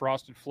Chocula or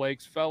Frosted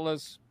Flakes,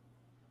 fellas?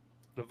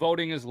 The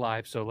voting is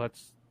live, so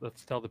let's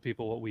tell the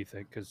people what we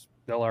think because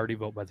they'll already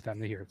vote by the time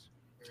they hear it.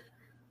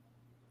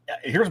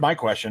 Here's my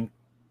question: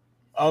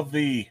 of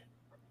the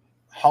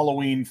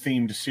Halloween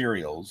themed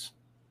cereals,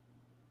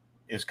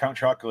 is Count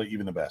Chocula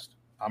even the best?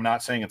 I'm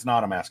not saying it's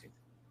not. I'm asking.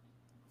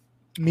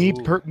 Me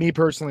Ooh.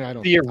 personally, I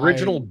don't. The think-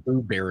 original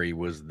Blueberry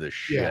was the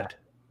shit. Yeah.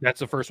 That's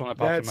the first one that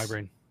popped in my That's-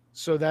 brain.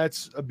 So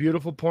that's a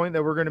beautiful point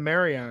that we're going to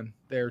marry on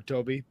there,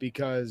 Toby,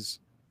 because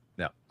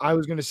Yeah. I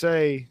was going to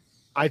say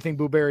I think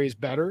Blueberry is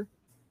better.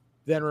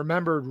 Then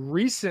remembered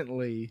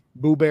recently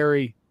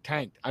Blueberry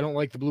tanked. I don't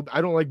like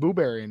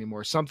Blueberry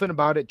anymore. Something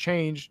about it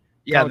changed.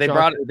 Yeah, Count they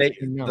brought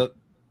Chocula,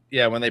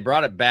 it. When they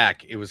brought it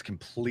back, it was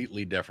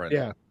completely different.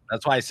 Yeah.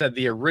 That's why I said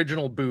the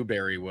original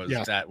Blueberry was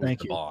Yeah, that was thank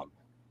the you. bomb.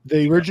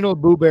 The original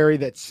Blueberry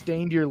that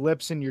stained your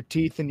lips and your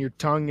teeth and your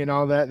tongue and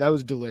all that. That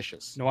was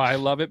delicious. No, I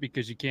love it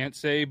because you can't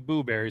say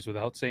blueberries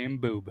without saying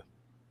boob.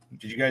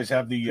 Did you guys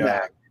have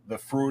the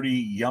fruity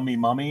yummy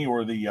mummy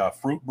or the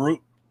fruit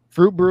brute?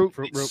 Fruit Brute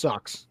Fruit Brute.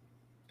 sucks.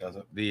 Does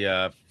it?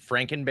 The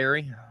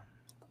Frankenberry.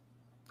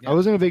 I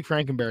wasn't a big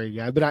Frankenberry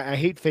guy, but I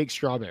hate fake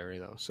strawberry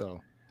though.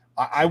 So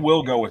I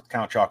will go with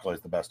Count Chocula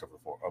as the best of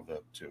the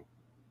two.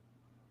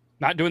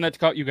 Not doing that to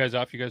cut you guys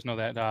off. You guys know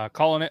that.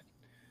 Calling it.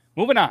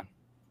 Moving on.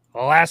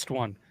 Last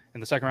one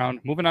in the second round.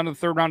 Moving on to the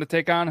third round to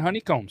take on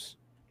Honeycombs.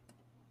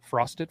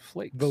 Frosted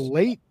Flakes. the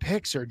late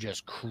picks are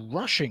just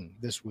crushing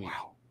this week.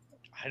 Wow.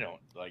 I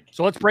don't like.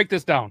 So let's break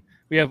this down.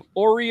 We have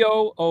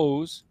Oreo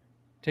O's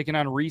taking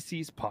on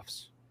Reese's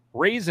Puffs.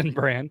 Raisin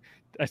Bran.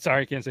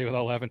 Sorry, I can't say it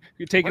without laughing.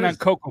 You're taking What on is-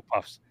 Cocoa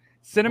Puffs.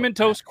 Cinnamon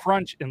Toast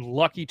Crunch and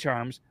Lucky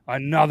Charms,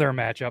 another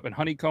matchup, and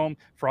Honeycomb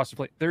Frosted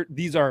Flake.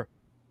 These are,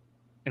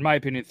 in my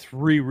opinion,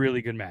 3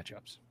 really good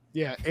matchups.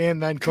 Yeah, and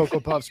then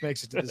Cocoa Puffs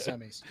makes it to the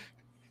semis.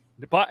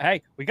 But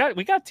hey, we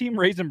got Team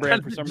Raisin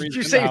Bran for some reason. Did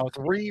you say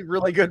 3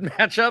 really good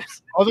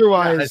matchups?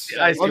 Otherwise,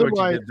 I see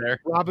what you did there.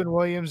 Robin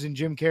Williams and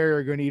Jim Carrey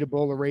are going to eat a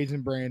bowl of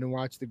Raisin Bran and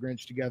watch The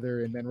Grinch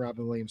together, and then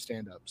Robin Williams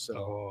stand up.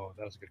 So,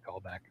 that was a good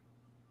callback.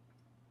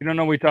 You don't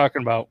know what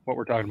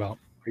we're talking about.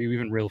 Are you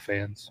even real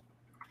fans?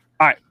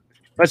 All right,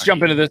 let's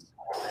jump into this.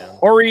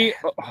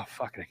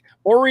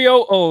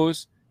 Oreo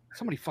O's.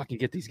 Somebody fucking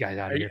get these guys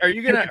out of here. Are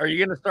you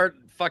gonna start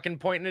fucking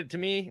pointing it to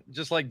me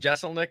just like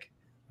Jesselnick?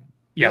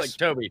 Yes, like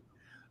Toby.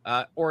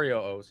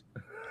 Oreo O's.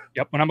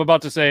 Yep. When I'm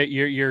about to say it,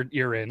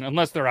 you're in,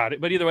 unless they're out.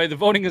 But either way, the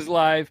voting is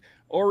live.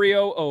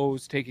 Oreo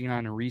O's taking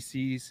on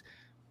Reese's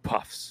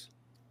Puffs.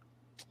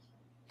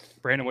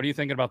 Brandon, what are you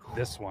thinking about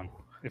this one?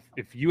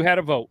 If you had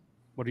a vote,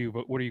 what are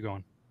you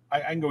going? I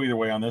can go either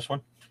way on this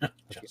one.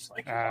 Just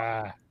like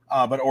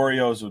but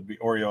Oreo O's would be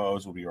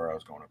where I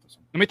was going with this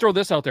one. Let me throw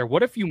this out there.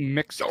 What if you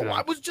mixed them?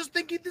 I was just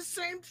thinking the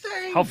same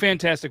thing. How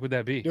fantastic would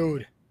that be?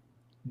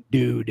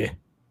 Dude.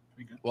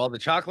 Well, the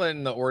chocolate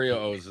in the Oreo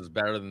O's is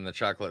better than the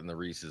chocolate in the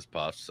Reese's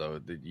Puffs,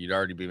 so you'd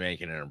already be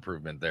making an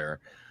improvement there.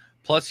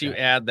 Plus, you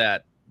add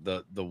that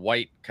the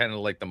white kind of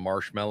like the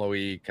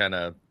marshmallowy kind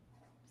of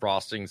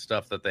frosting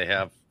stuff that they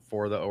have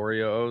for the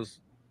Oreo O's.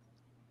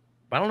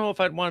 I don't know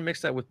if I'd want to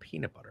mix that with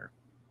peanut butter.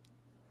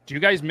 Do you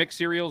guys mix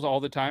cereals all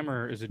the time,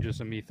 or is it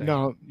just a me thing?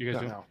 No, you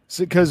guys do. No.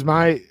 Because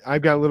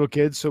I've got little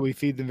kids, so we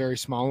feed them very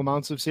small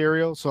amounts of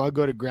cereal. So I'll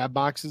go to grab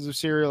boxes of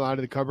cereal out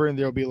of the cupboard, and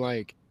there'll be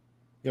like,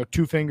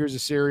 2 fingers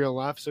of cereal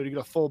left. So to get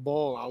a full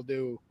bowl, I'll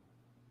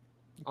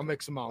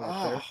mix them all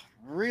up there.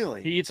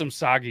 Really? He eats them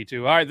soggy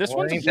too. All right, this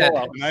one's a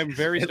blowout. I'm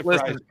very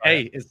surprised. Listen,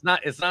 hey, it's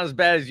not as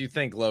bad as you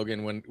think,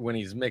 Logan. When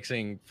he's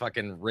mixing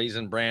fucking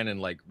Raisin Bran and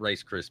like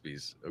Rice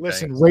Krispies. Okay?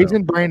 Listen,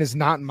 Raisin Bran is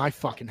not in my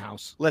fucking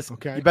house. Listen,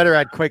 okay, you better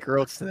add Quaker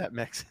Oats to that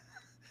mix.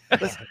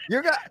 Listen,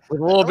 your guy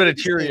with a little bit of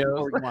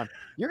Cheerios.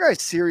 Your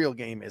guys' cereal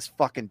game is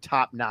fucking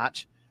top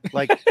notch.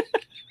 Like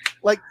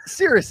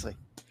seriously,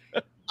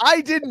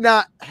 I did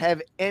not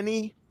have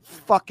any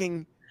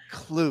fucking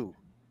clue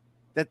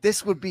that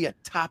this would be a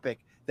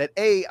topic that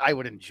A, I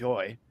would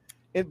enjoy,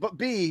 but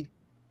B,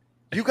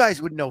 you guys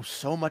would know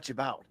so much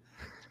about.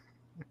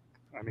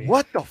 I mean,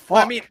 what the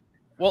fuck?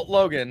 Well,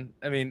 Logan,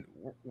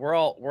 we're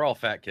all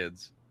fat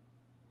kids.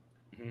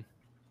 Mm-hmm.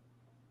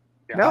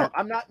 Yeah, no,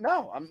 I'm not.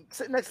 No, I'm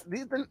sitting next.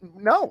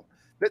 No,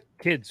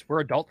 kids, we're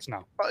adults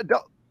now.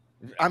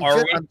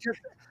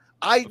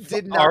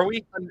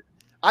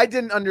 I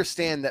didn't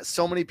understand that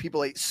so many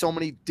people ate so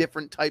many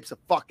different types of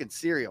fucking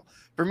cereal.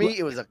 For me,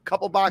 it was a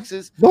couple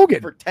boxes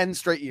for 10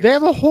 straight years. They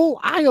have a whole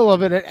aisle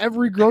of it at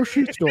every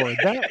grocery store.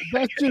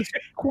 That's just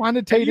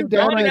quantitative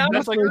data.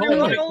 Let me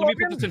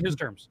put this in his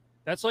terms.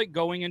 That's like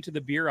going into the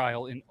beer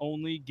aisle and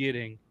only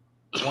getting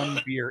one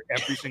beer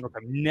every single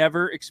time,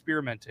 never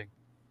experimenting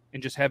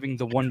and just having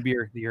the one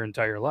beer your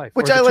entire life.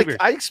 Which I like.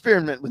 I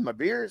experiment with my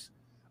beers.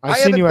 I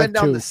haven't been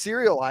down the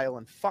cereal aisle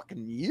in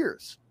fucking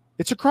years.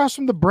 It's across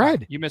from the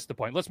bread. You missed the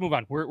point. Let's move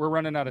on. We're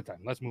running out of time.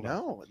 Let's move on.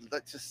 No,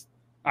 let's just.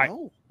 All right.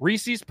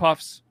 Reese's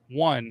Puffs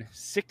won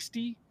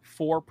 64%.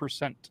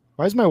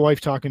 Why is my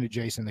wife talking to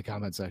Jason in the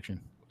comment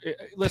section?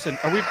 Listen,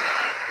 are we?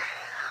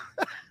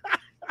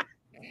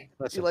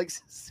 She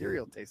likes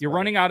cereal taste. You're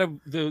running out of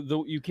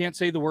the. You can't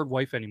say the word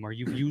wife anymore.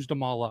 You've used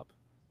them all up.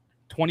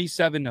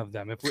 27 of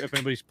them. If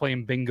anybody's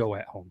playing bingo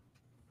at home,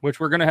 which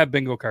we're gonna have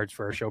bingo cards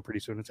for our show pretty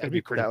soon. It's gonna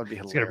be pretty. That would be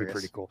hilarious. It's gonna be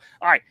pretty cool.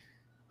 All right.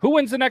 Who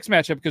wins the next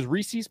matchup? Because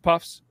Reese's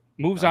Puffs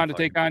moves on to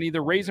take on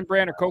either Raisin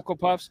Bran or Cocoa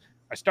Puffs.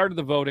 I started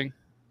the voting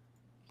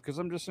because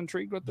I'm just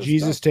intrigued with this.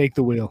 Jesus, stuff. take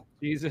the wheel.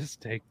 Jesus,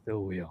 take the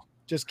wheel.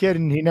 Just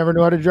kidding. He never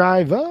knew how to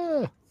drive.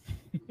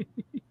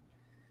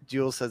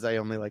 Jules says I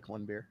only like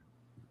one beer.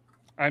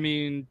 I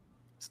mean,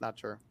 it's not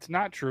true. It's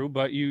not true,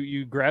 but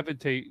you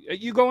gravitate.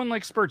 You go in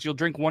like spurts. You'll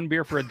drink one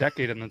beer for a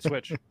decade and then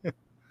switch. It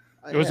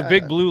was a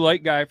big blue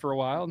light guy for a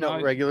while.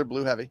 No, regular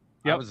blue heavy.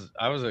 Yep.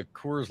 I was a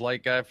Coors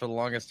Light guy for the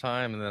longest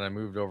time, and then I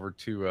moved over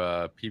to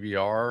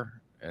PBR,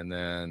 and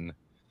then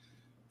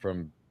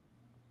from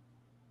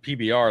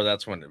PBR,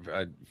 that's when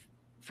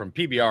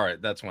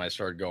I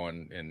started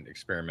going and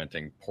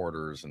experimenting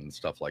porters and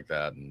stuff like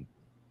that, and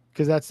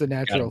because that's the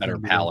natural better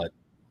palate.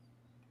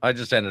 I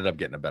just ended up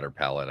getting a better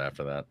palate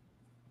after that,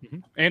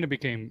 and it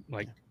became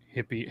like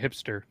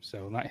hipster,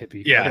 so not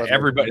hippie. Yeah,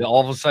 everybody all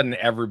of a sudden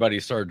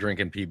everybody started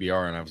drinking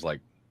PBR, and I was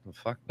like, "The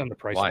fuck?" Then the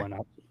price went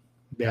up.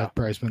 Yeah,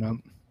 price went up.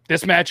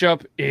 This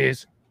matchup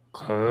is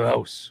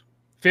close.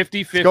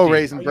 50-50. Let's go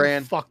Raisin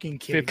Bran. Fucking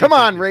kidding. Come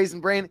on, Raisin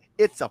Bran.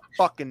 It's a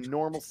fucking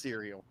normal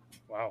cereal.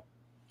 Wow.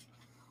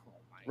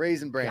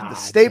 Raisin Bran, the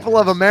staple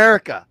of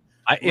America.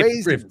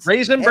 If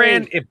Raisin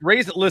Bran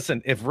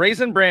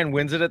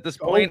wins it at this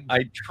point,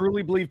 I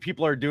truly believe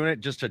people are doing it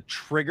just to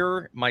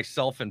trigger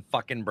myself and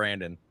fucking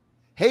Brandon.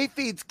 Hay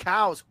feeds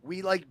cows.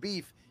 We like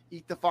beef.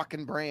 Eat the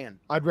fucking bran.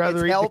 I'd rather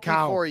it's eat healthy the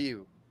cow for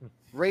you.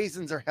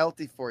 Raisins are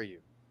healthy for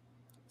you.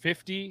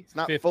 50. It's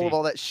not full of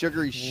all that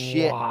sugary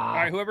shit. All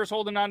right, whoever's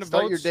holding on to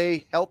Start votes. your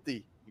day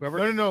healthy.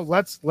 No.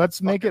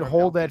 Let's make it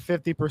hold at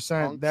 50%.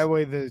 Punks. That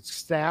way the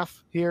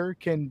staff here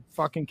can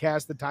fucking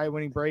cast the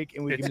tie-winning break,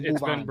 and we can move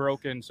It's been on.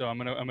 broken, so I'm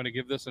gonna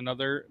give this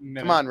another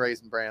minute. Come on,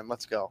 Raisin Bran.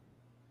 Let's go.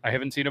 I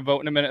haven't seen a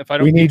vote in a minute. If I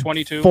don't We see need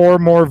 22, 4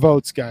 more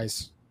votes,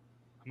 guys.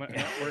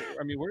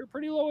 we're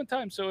pretty low in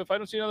time. So if I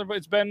don't see another vote,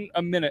 it's been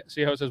a minute.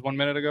 See how it says 1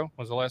 minute ago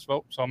was the last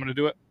vote. So I'm gonna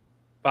do it.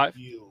 5.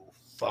 You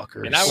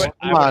fuckers. And I would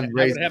Come on, have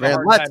Raisin a Bran.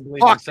 hard Let's time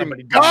believing fucking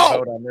somebody go.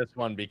 didn't vote on this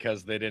one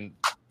because they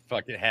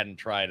hadn't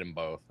tried them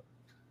both.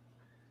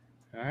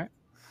 All right.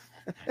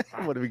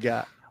 What do we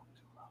got?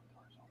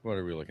 What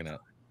are we looking at?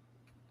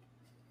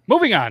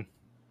 Moving on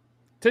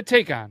to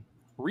take on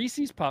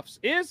Reese's Puffs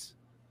is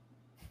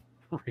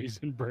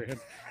Raisin Bran.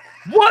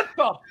 What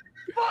the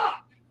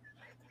fuck?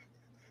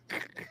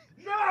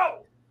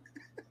 No.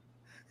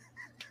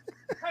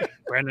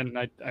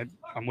 Brandon,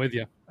 I'm with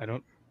you. I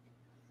don't.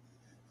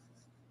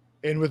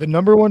 And with the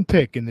number 1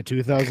 pick in the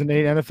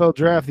 2008 NFL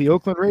Draft, the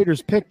Oakland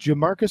Raiders picked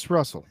Jamarcus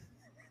Russell.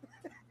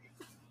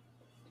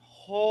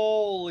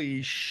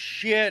 Holy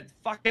shit.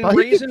 Fucking Oh, he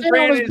Raisin can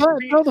Bran get on his is,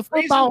 butt, throw the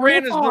football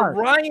Raisin Bran is real the far.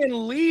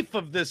 Ryan Leaf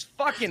of this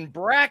fucking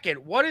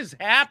bracket. What is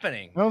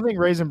happening? I don't think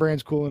Raisin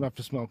Bran's cool enough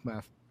to smoke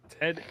meth.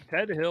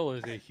 Ted Hill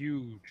is a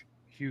huge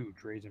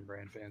Raisin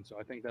Bran fan, so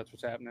I think that's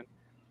what's happening.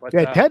 But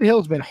Yeah, Ted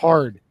Hill's been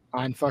hard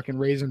on fucking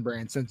Raisin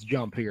Bran since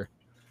jump here.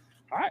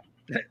 all right,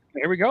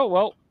 here we go.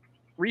 Well,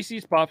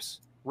 Reese's Puffs,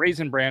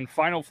 Raisin Bran,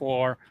 Final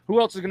Four. Who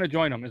else is going to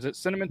join them? Is it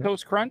Cinnamon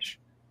Toast Crunch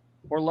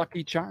or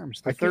Lucky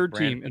Charms, the third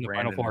team in the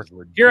Final Four?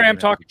 Here I am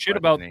talking shit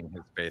about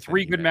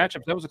 3 good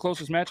matchups. That was the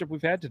closest matchup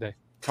we've had today.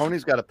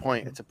 Tony's got a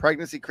point. It's a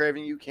pregnancy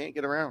craving you can't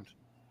get around.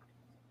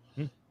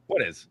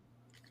 What is?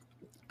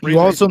 You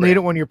also need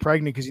it when you're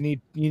pregnant because you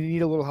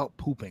need a little help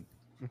pooping.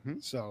 Mm-hmm.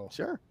 So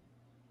Sure.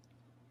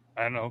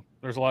 I don't know.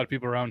 There's a lot of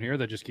people around here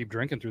that just keep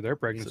drinking through their It's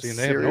pregnancy, a and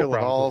they have no cereal of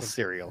problem. all pooping.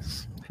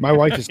 cereals. my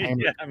wife is hammered.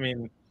 Yeah, I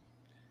mean,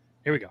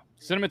 Here we go.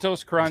 Cinnamon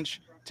Toast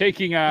Crunch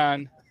taking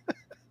on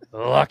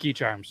Lucky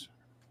Charms.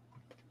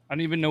 I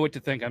don't even know what to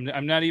think.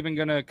 I'm not even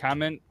going to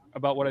comment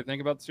about what I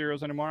think about the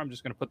cereals anymore. I'm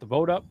just going to put the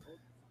vote up,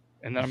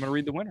 and then I'm going to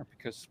read the winner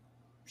because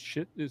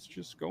shit is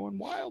just going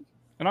wild,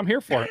 and I'm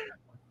here for it.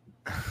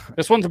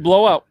 This one's a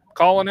blowout.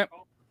 Calling it.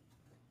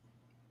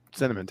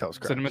 Cinnamon Toast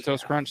Crunch. Cinnamon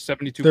Toast Crunch,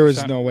 72%. There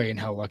is no way in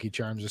hell Lucky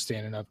Charms is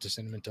standing up to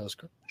Cinnamon Toast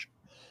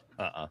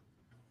Crunch.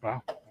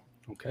 Wow.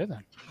 Okay,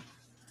 then.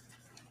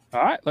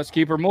 All right, let's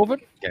keep her moving.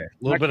 Okay, a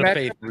little bit of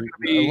faith,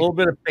 a little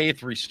bit of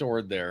faith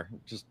restored there.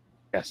 Just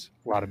Yes,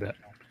 a lot of it. At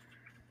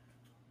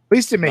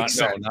least it makes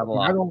no, sense. not a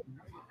lot.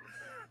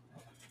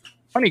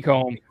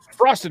 Honeycomb,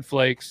 Frosted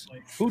Flakes.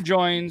 Who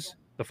joins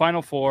the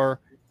Final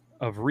Four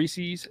of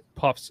Reese's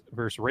Puffs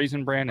versus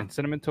Raisin Bran and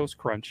Cinnamon Toast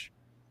Crunch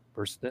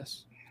versus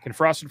this? Can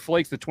Frosted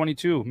Flakes, the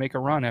 22, make a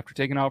run after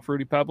taking out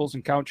Fruity Pebbles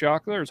and Count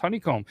Chocolate? Or is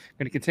Honeycomb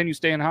going to continue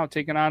staying out,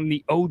 taking on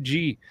the OG,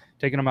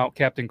 taking them out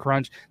Captain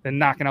Crunch, then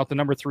knocking out the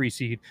number 3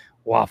 seed,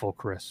 Waffle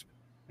Crisp?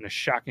 And a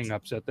shocking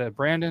upset that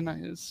Brandon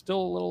is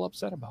still a little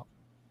upset about.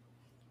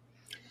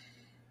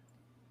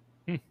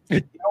 You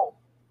know,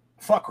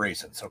 fuck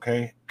raisins,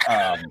 okay?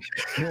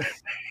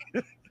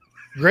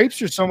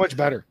 Grapes are so much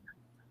better.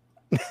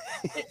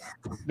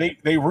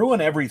 They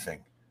ruin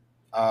everything.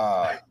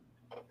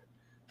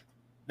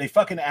 They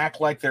fucking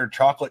act like they're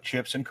chocolate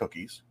chips and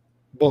cookies.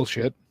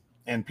 Bullshit.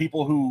 And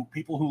people who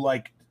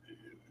like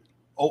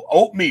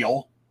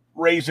oatmeal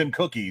raisin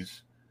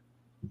cookies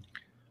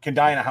can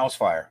die in a house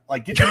fire.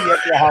 Like, get to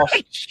the house,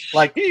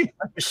 like you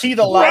see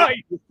the light,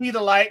 Right. you see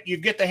the light, you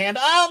get the hand.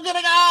 Oh, I'm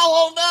gonna go!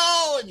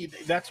 Oh no! And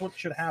that's what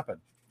should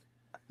happen.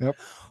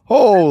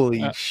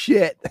 Holy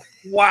shit.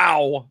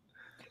 Wow.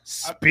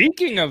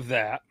 Speaking of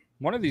that,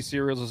 one of these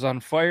cereals is on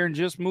fire and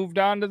just moved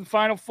on to the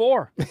Final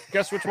Four.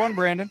 Guess which one,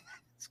 Brandon?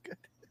 It's good.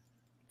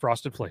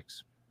 Frosted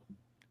Flakes.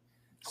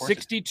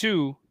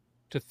 62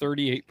 to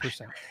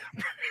 38%.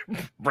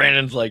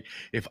 Brandon's like,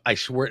 if I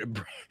swear,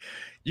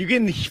 you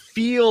can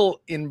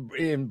feel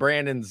in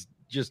Brandon's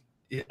just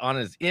on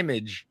his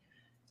image,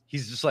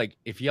 he's just like,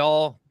 if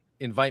y'all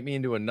invite me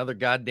into another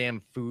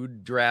goddamn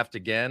food draft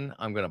again,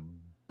 I'm gonna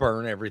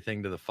burn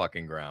everything to the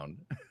fucking ground.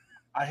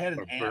 I had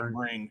an aunt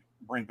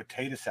bring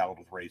potato salad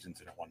with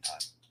raisins in it one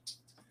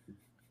time,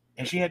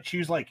 and she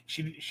was like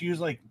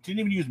didn't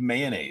even use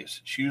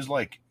mayonnaise. She used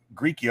like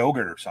Greek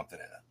yogurt or something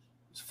in it.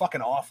 It's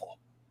fucking awful.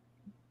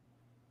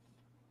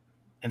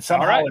 And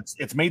somehow right.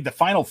 it's made the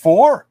Final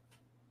Four.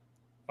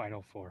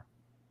 Final Four.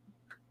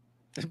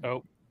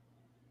 Oh,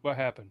 what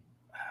happened?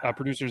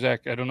 Producer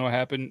Zach, I don't know what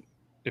happened.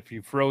 If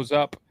you froze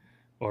up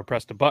or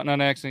pressed a button on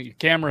accident, your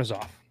camera's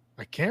off.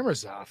 My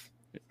camera's off.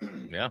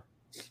 Yeah.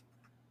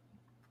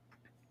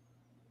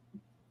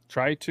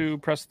 Try to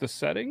press the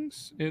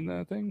settings in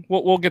the thing.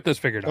 We'll get this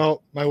figured out.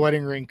 Oh, my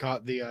wedding ring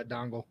caught the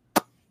dongle.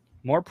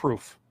 More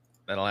proof.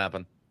 That'll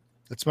happen.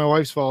 That's my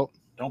wife's fault.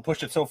 Don't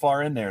push it so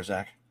far in there,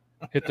 Zach.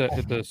 Hit the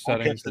Don't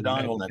settings. catch the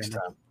dongle next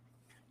time.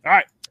 All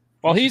right.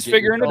 Well, he's Get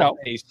figuring it yourself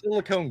out. A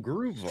silicone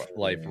groove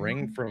life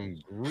ring from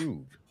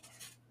Groove.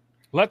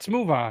 Let's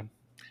move on.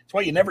 That's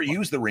why you never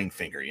use the ring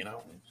finger, you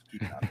know.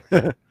 Keep it out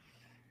there.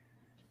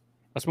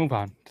 Let's move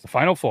on to the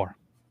final four.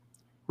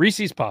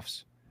 Reese's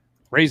Puffs,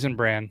 Raisin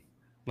Bran.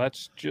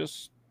 Let's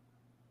just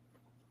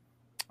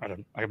I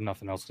have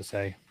nothing else to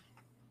say.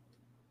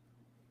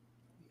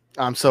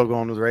 I'm so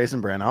going with Raisin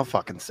Bran. I'll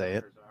fucking say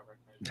it.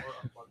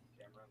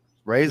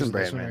 Raisin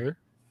Bran, man.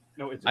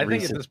 I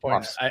think at this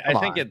point, I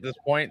think at this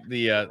point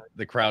the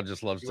crowd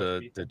just loves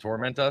to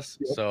torment us.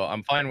 So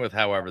I'm fine with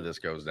however this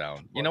goes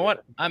down. You know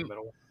what?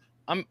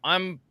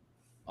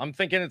 I'm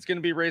thinking it's going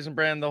to be Raisin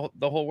Bran the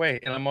whole way,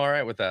 and I'm all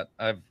right with that.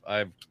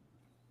 I've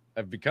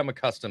become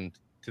accustomed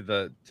to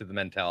the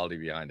mentality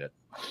behind it.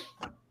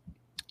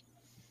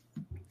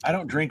 I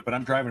don't drink, but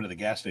I'm driving to the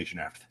gas station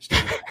after this.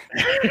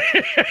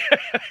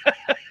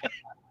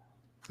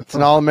 It's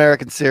an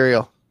all-American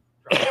cereal.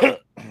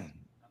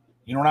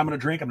 You know what I'm going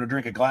to drink? I'm going to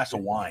drink a glass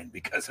of wine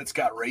because it's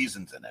got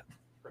raisins in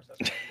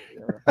it.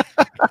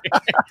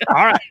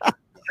 All right.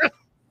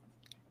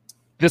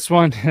 This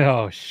one,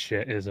 oh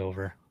shit, is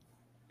over.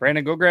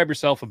 Brandon, go grab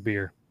yourself a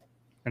beer.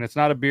 And it's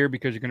not a beer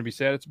because you're going to be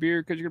sad. It's a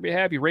beer because you're going to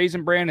be happy.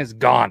 Raisin Bran is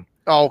gone.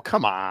 Oh,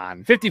 come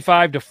on.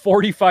 55 to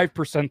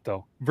 45%,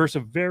 though, versus a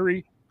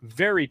very,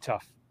 very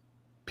tough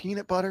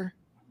peanut butter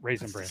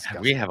Raisin Bran.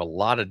 We have a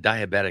lot of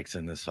diabetics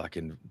in this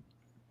fucking.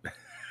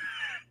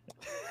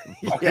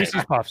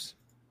 Reese's Puffs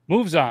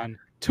moves on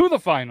to the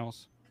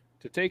finals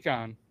to take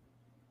on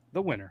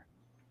the winner.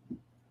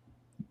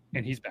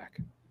 And he's back.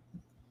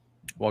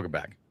 Welcome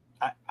back.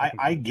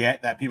 I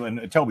get that people,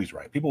 and Toby's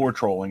right. People were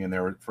trolling and they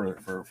were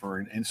for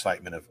an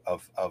incitement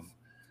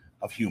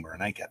of humor,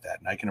 and I get that,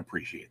 and I can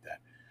appreciate that.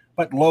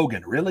 But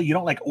Logan, really, you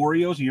don't like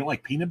Oreos? You don't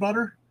like peanut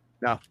butter?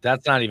 No,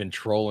 that's not even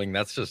trolling.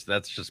 That's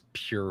just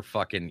pure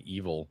fucking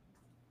evil.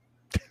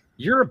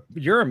 You're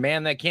a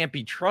man that can't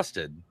be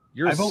trusted.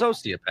 You're a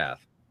sociopath.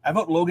 I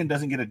vote Logan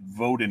doesn't get a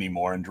vote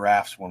anymore in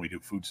drafts when we do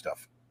food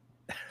stuff.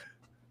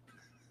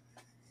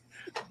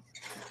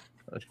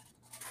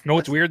 You know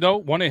what's weird, though?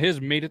 One of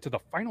his made it to the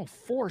final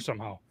four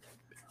somehow.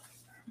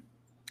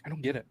 I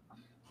don't get it.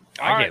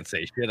 I can't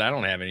say shit. I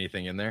don't have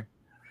anything in there.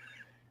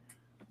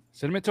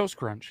 Cinnamon Toast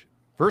Crunch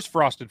versus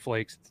Frosted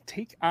Flakes to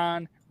take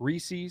on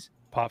Reese's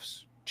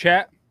Puffs.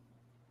 Chat,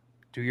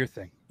 do your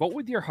thing. Vote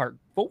with your heart.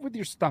 Vote with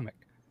your stomach.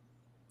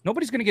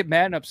 Nobody's going to get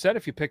mad and upset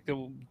if you pick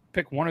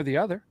one or the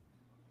other.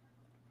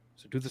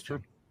 So do this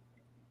too.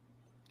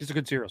 These are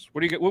good cereals.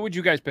 What would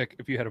you guys pick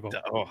if you had a vote?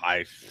 Oh,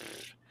 I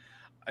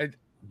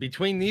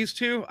between these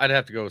two, I'd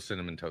have to go with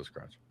Cinnamon Toast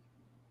Crunch.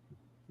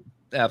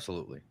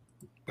 Absolutely.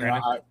 You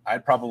know,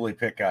 I'd probably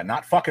pick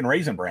not fucking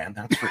Raisin Bran.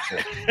 That's for sure.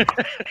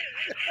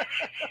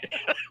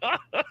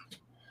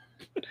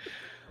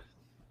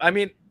 I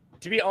mean,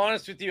 to be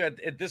honest with you,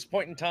 at this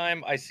point in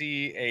time, I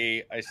see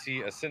a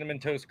Cinnamon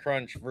Toast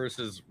Crunch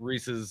versus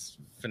Reese's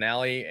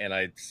Finale, and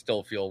I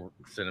still feel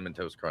Cinnamon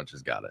Toast Crunch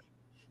has got it.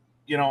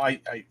 You know,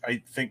 I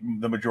think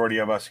the majority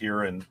of us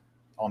here and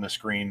on the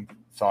screen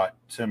thought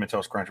Cinnamon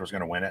Toast Crunch was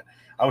going to win it.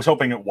 I was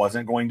hoping it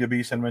wasn't going to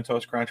be Cinnamon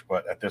Toast Crunch,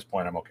 but at this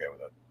point, I'm okay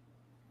with it.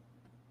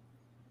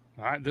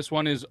 All right, this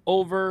one is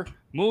over.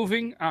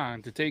 Moving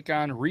on to take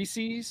on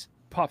Reese's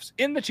Puffs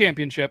in the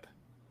championship.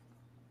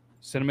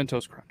 Cinnamon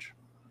Toast Crunch.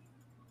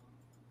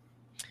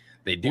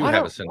 They do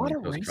have a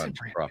Cinnamon Toast Crunch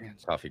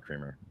coffee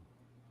creamer.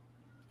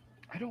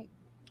 I don't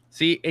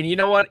see, and you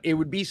know what? It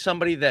would be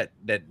somebody that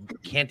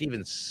can't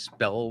even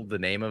spell the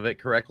name of it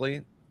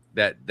correctly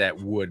that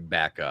would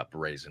back up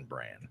Raisin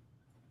Bran.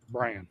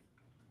 Brian.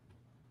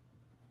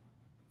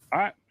 All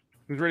right,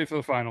 who's ready for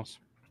the finals?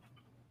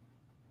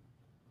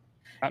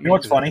 You know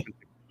what's funny?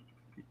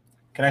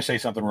 Can I say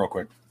something real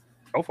quick?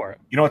 Go for it.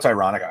 You know what's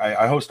ironic?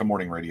 I host a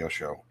morning radio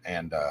show,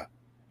 and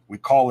we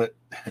call it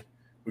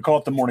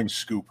the Morning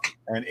Scoop.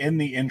 And in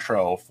the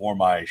intro for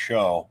my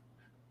show,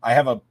 I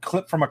have a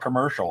clip from a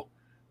commercial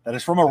that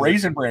is from a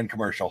Raisin Bran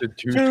commercial.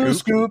 Two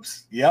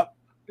scoops. Yep.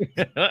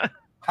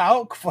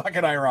 How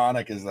fucking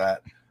ironic is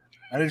that?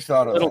 I just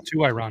thought a little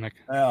too ironic.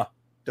 Yeah.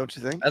 Don't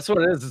you think? That's what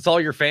it is. It's all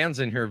your fans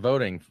in here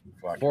voting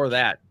for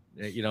that.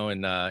 You know,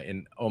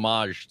 in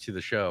homage to the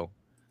show.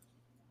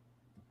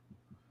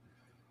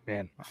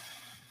 Man,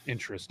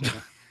 interesting.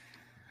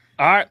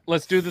 All right,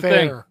 let's do the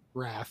thing.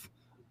 Wrath.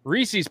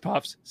 Reese's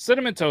Puffs,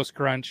 Cinnamon Toast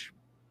Crunch.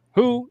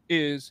 Who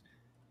is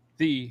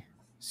the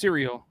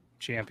cereal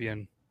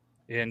champion?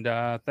 And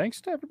thanks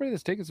to everybody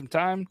that's taken some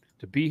time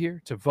to be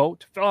here, to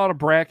vote, to fill out a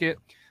bracket.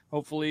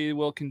 Hopefully,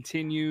 we'll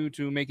continue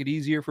to make it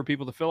easier for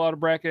people to fill out a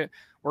bracket.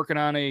 Working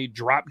on a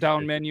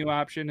drop-down menu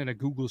option and a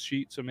Google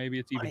Sheet, so maybe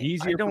it's even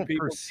easier for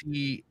people.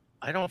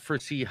 I don't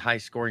foresee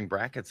high-scoring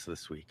brackets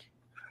this week.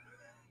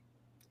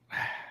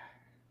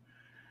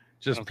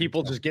 Just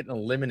people just getting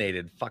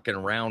eliminated fucking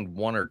round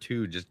 1 or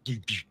 2, just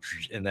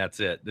and that's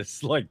it.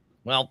 It's like,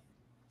 well,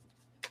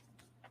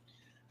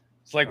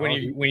 it's like when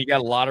you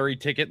got a lottery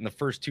ticket and the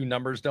first 2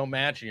 numbers don't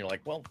match, and you're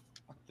like, well,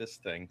 fuck this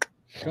thing.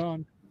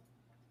 Gone.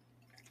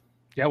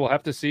 Yeah, we'll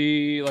have to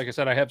see. Like I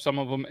said, I have some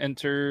of them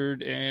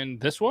entered, and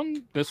this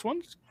one's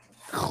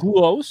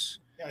close.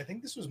 Yeah, I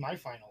think this was my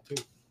final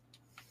too.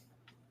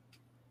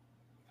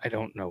 I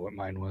don't know what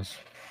mine was.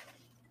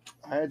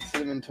 I had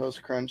Cinnamon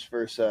Toast Crunch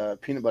versus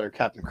Peanut Butter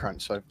Captain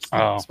Crunch, so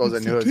I suppose I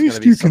knew it was the going to be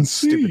taste you some can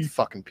stupid see.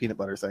 fucking peanut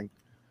butter thing.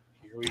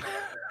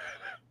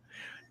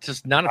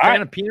 Just not a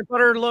fan of peanut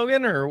butter,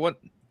 Logan, or what?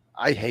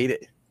 I hate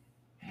it.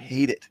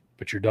 Hate it.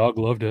 But your dog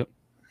loved it.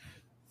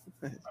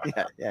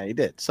 Yeah, he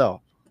did.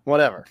 So,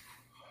 whatever.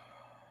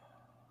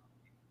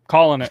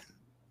 Calling it.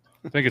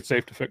 I think it's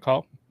safe to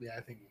call. Yeah,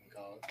 I think you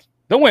can call it.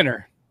 The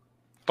winner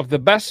of the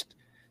best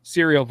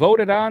cereal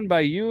voted on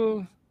by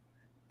you,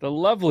 the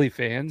lovely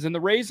fans, and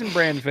the Raisin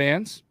Bran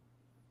fans,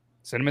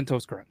 Cinnamon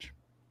Toast Crunch.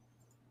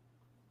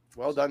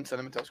 Well done,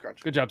 Cinnamon Toast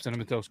Crunch. Good job,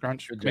 Cinnamon Toast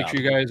Crunch. Good Make job.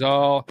 sure you guys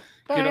all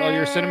get all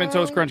your Cinnamon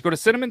Toast Crunch. Go to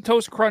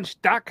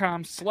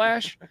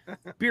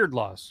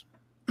cinnamon-toastcrunch.com/beardlaws.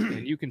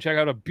 And you can check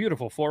out a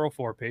beautiful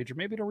 404 page, or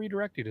maybe it'll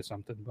redirect you to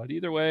something. But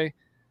either way,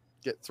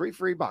 Get 3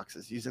 free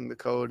boxes using the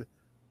code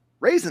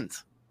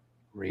RAISINS.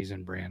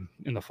 Raisin Bran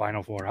in the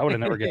Final Four. I would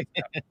have never guessed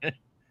that.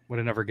 Would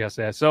have never guessed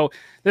that. So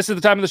this is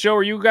the time of the show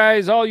where you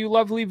guys, all you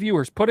lovely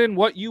viewers, put in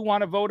what you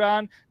want to vote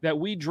on that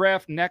we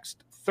draft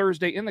next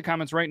Thursday in the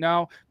comments right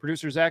now.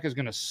 Producer Zach is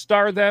going to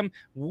star them.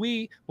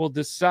 We will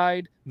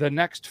decide the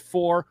next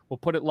 4. We'll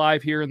put it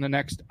live here in the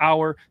next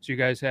hour. So you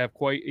guys have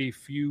quite a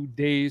few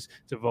days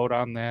to vote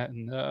on that.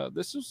 And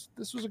this was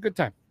a good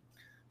time.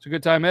 It's a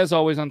good time as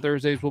always on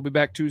Thursdays. We'll be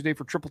back Tuesday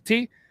for Triple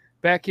T.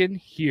 Back in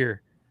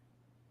here.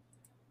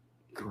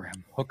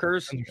 Grim.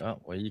 Hookers? Oh,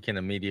 well, you can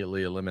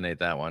immediately eliminate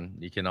that one.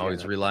 You can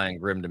always rely on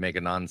Grim to make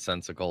a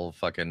nonsensical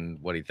fucking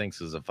what he thinks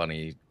is a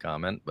funny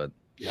comment, but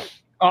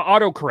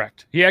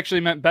Autocorrect. He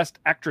actually meant best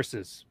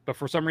actresses, but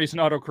for some reason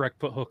autocorrect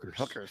put hookers.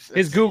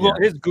 His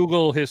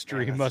Google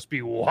history must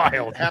be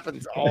wild. It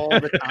happens all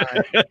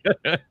the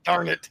time.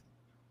 Darn it.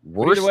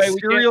 worst way, we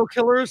serial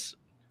killers?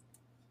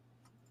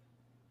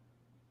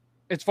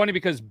 It's funny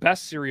because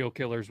best serial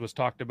killers was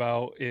talked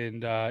about in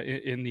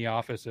The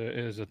Office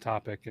as a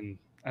topic, and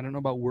I don't know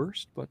about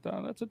worst, but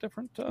that's a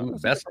different.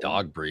 Best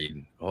dog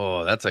breed.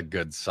 Oh, that's a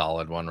good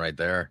solid one right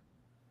there.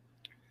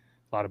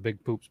 A lot of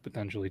big poops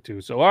potentially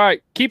too. So, all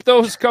right, keep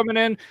those coming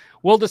in.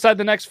 We'll decide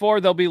the next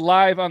 4. They'll be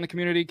live on the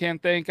community.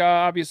 Can't thank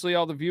obviously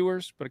all the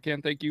viewers, but I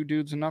can't thank you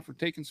dudes enough for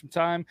taking some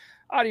time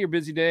out of your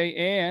busy day.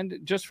 And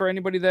just for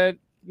anybody that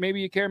maybe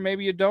you care,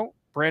 maybe you don't,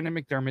 Brandon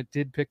McDermott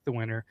did pick the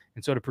winner,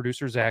 and so did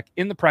producer Zach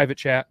in the private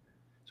chat.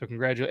 So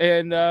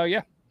congratulations. And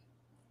yeah.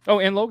 Oh,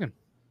 and Logan.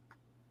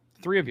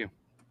 3 of you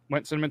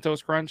went Cinnamon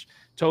Toast Crunch.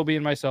 Toby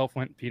and myself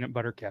went Peanut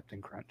Butter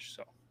Captain Crunch.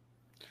 So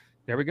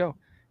there we go.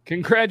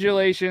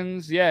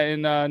 Congratulations. Yeah,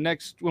 and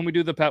next, when we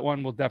do the pet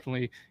one, we'll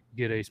definitely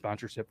get a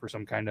sponsorship for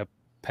some kind of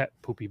pet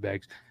poopy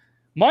bags.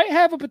 Might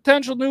have a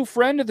potential new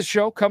friend of the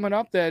show coming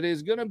up that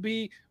is going to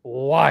be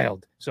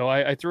wild. So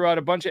I threw out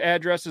a bunch of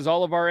addresses,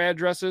 all of our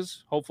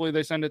addresses. Hopefully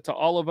they send it to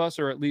all of us,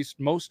 or at least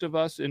most of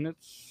us, and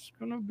it's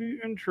going to be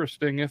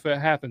interesting if it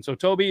happens. So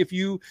Toby, if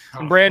you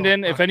and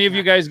Brandon, if any of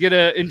you guys get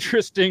an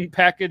interesting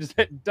package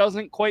that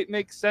doesn't quite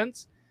make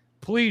sense,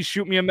 please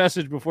shoot me a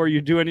message before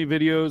you do any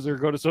videos or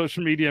go to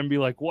social media and be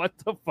like, what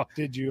the fuck?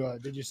 Did you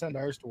send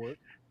ours to work?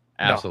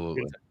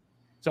 Absolutely. No.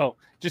 So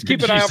just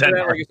keep an eye out for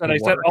that. Like I said, I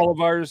sent all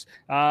of ours.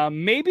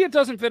 Maybe it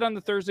doesn't fit on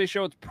the Thursday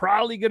show. It's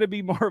probably going to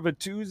be more of a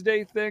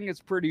Tuesday thing. It's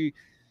pretty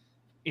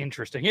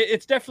interesting.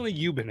 It's definitely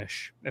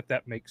Eubenish, if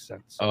that makes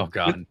sense. Oh,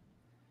 God.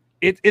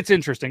 It's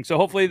interesting. So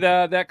hopefully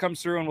that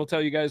comes through, and we'll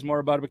tell you guys more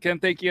about it. But Ken,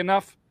 thank you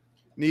enough.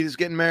 Nita's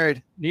getting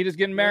married. Nita's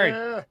getting married.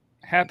 Yeah.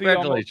 Happy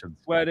Congratulations.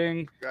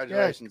 wedding.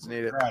 Congratulations,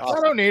 Nita. I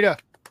don't need a.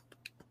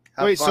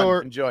 Have Wait, fun. so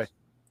enjoy.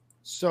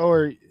 So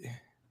are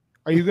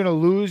you going to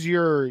lose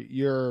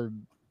your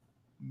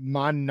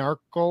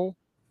monarchical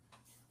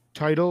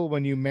title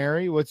when you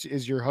marry?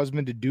 Is your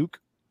husband a duke?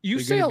 You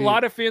You're say a gonna be-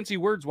 lot of fancy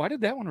words. Why did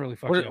that one really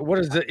fuck you up? What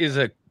is it?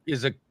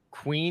 Is a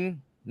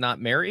queen not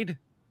married?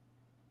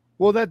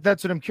 Well,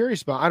 that's what I'm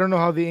curious about. I don't know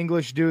how the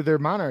English do their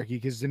monarchy,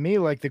 because to me,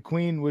 like, the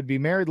queen would be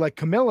married. Like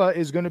Camilla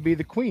is going to be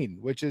the queen,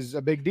 which is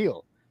a big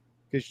deal,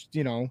 because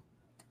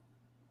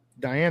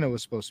Diana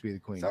was supposed to be the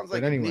queen. Sounds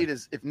But like anyway.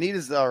 if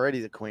Nita's already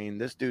the queen,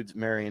 this dude's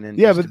marrying in.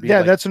 Yeah, just but to be yeah,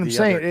 like that's what I'm the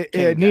saying. other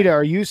king Nita, guy.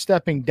 are you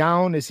stepping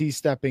down? Is he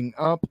stepping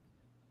up?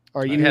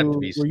 Are He'd have to you?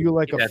 be- Were you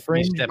like he'd a have to be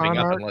fringe stepping up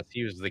monarch? unless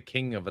he was the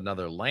king of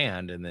another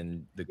land, and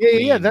then the Yeah,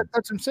 queen. yeah, that's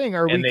what I'm saying.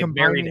 Are And we they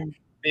married- combining?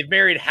 They've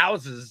married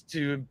houses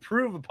to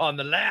improve upon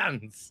the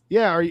lands.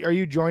 Yeah, are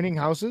you joining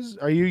houses?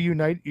 Are you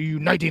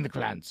uniting the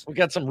clans? We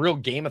got some real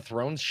Game of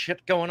Thrones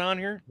shit going on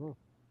here.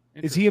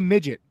 Is he a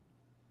midget?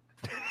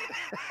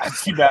 I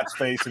see Matt's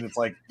face, and it's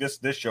like this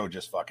show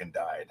just fucking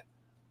died.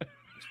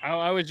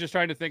 I was just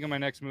trying to think of my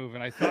next move,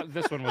 and I thought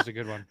this one was a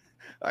good one.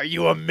 Are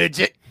you a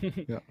midget?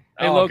 Hey,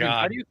 Oh, Logan,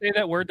 how God. do you say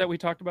that word that we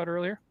talked about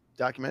earlier?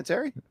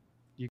 Documentary?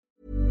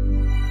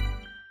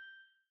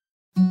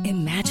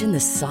 Imagine the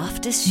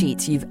softest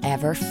sheets you've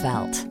ever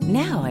felt.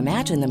 Now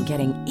imagine them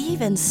getting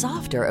even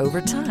softer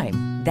over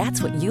time.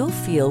 That's what you'll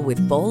feel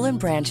with Boll &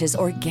 Branch's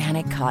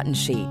organic cotton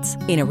sheets.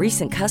 In a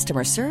recent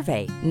customer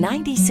survey,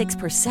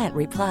 96%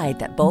 replied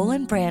that Boll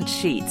 & Branch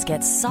sheets get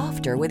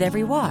softer with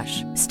every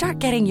wash. Start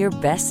getting your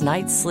best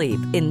night's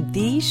sleep in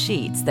these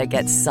sheets that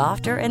get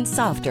softer and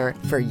softer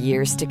for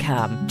years to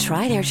come.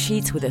 Try their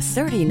sheets with a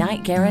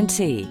 30-night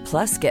guarantee.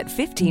 Plus, get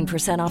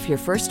 15% off your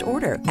first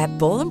order at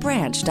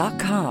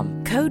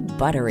bollandbranch.com. Code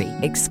BUTTERY.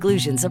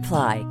 Exclusions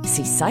apply.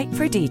 See site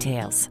for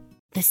details.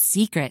 The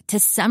secret to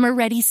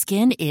summer-ready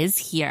skin is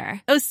here.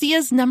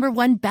 Osea's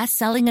 #1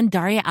 best-selling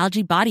Undaria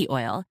Algae Body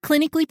Oil,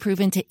 clinically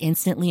proven to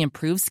instantly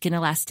improve skin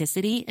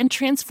elasticity and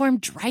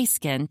transform dry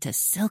skin to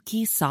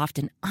silky, soft,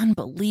 and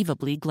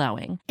unbelievably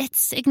glowing.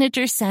 Its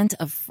signature scent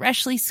of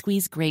freshly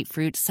squeezed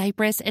grapefruit,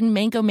 cypress, and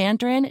mango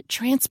mandarin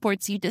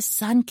transports you to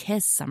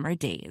sun-kissed summer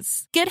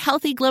days. Get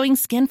healthy, glowing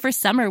skin for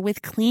summer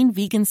with clean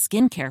vegan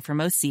skincare from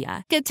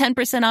Osea. Get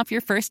 10% off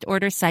your first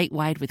order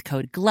site-wide with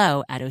code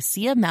GLOW at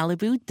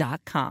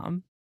OseaMalibu.com.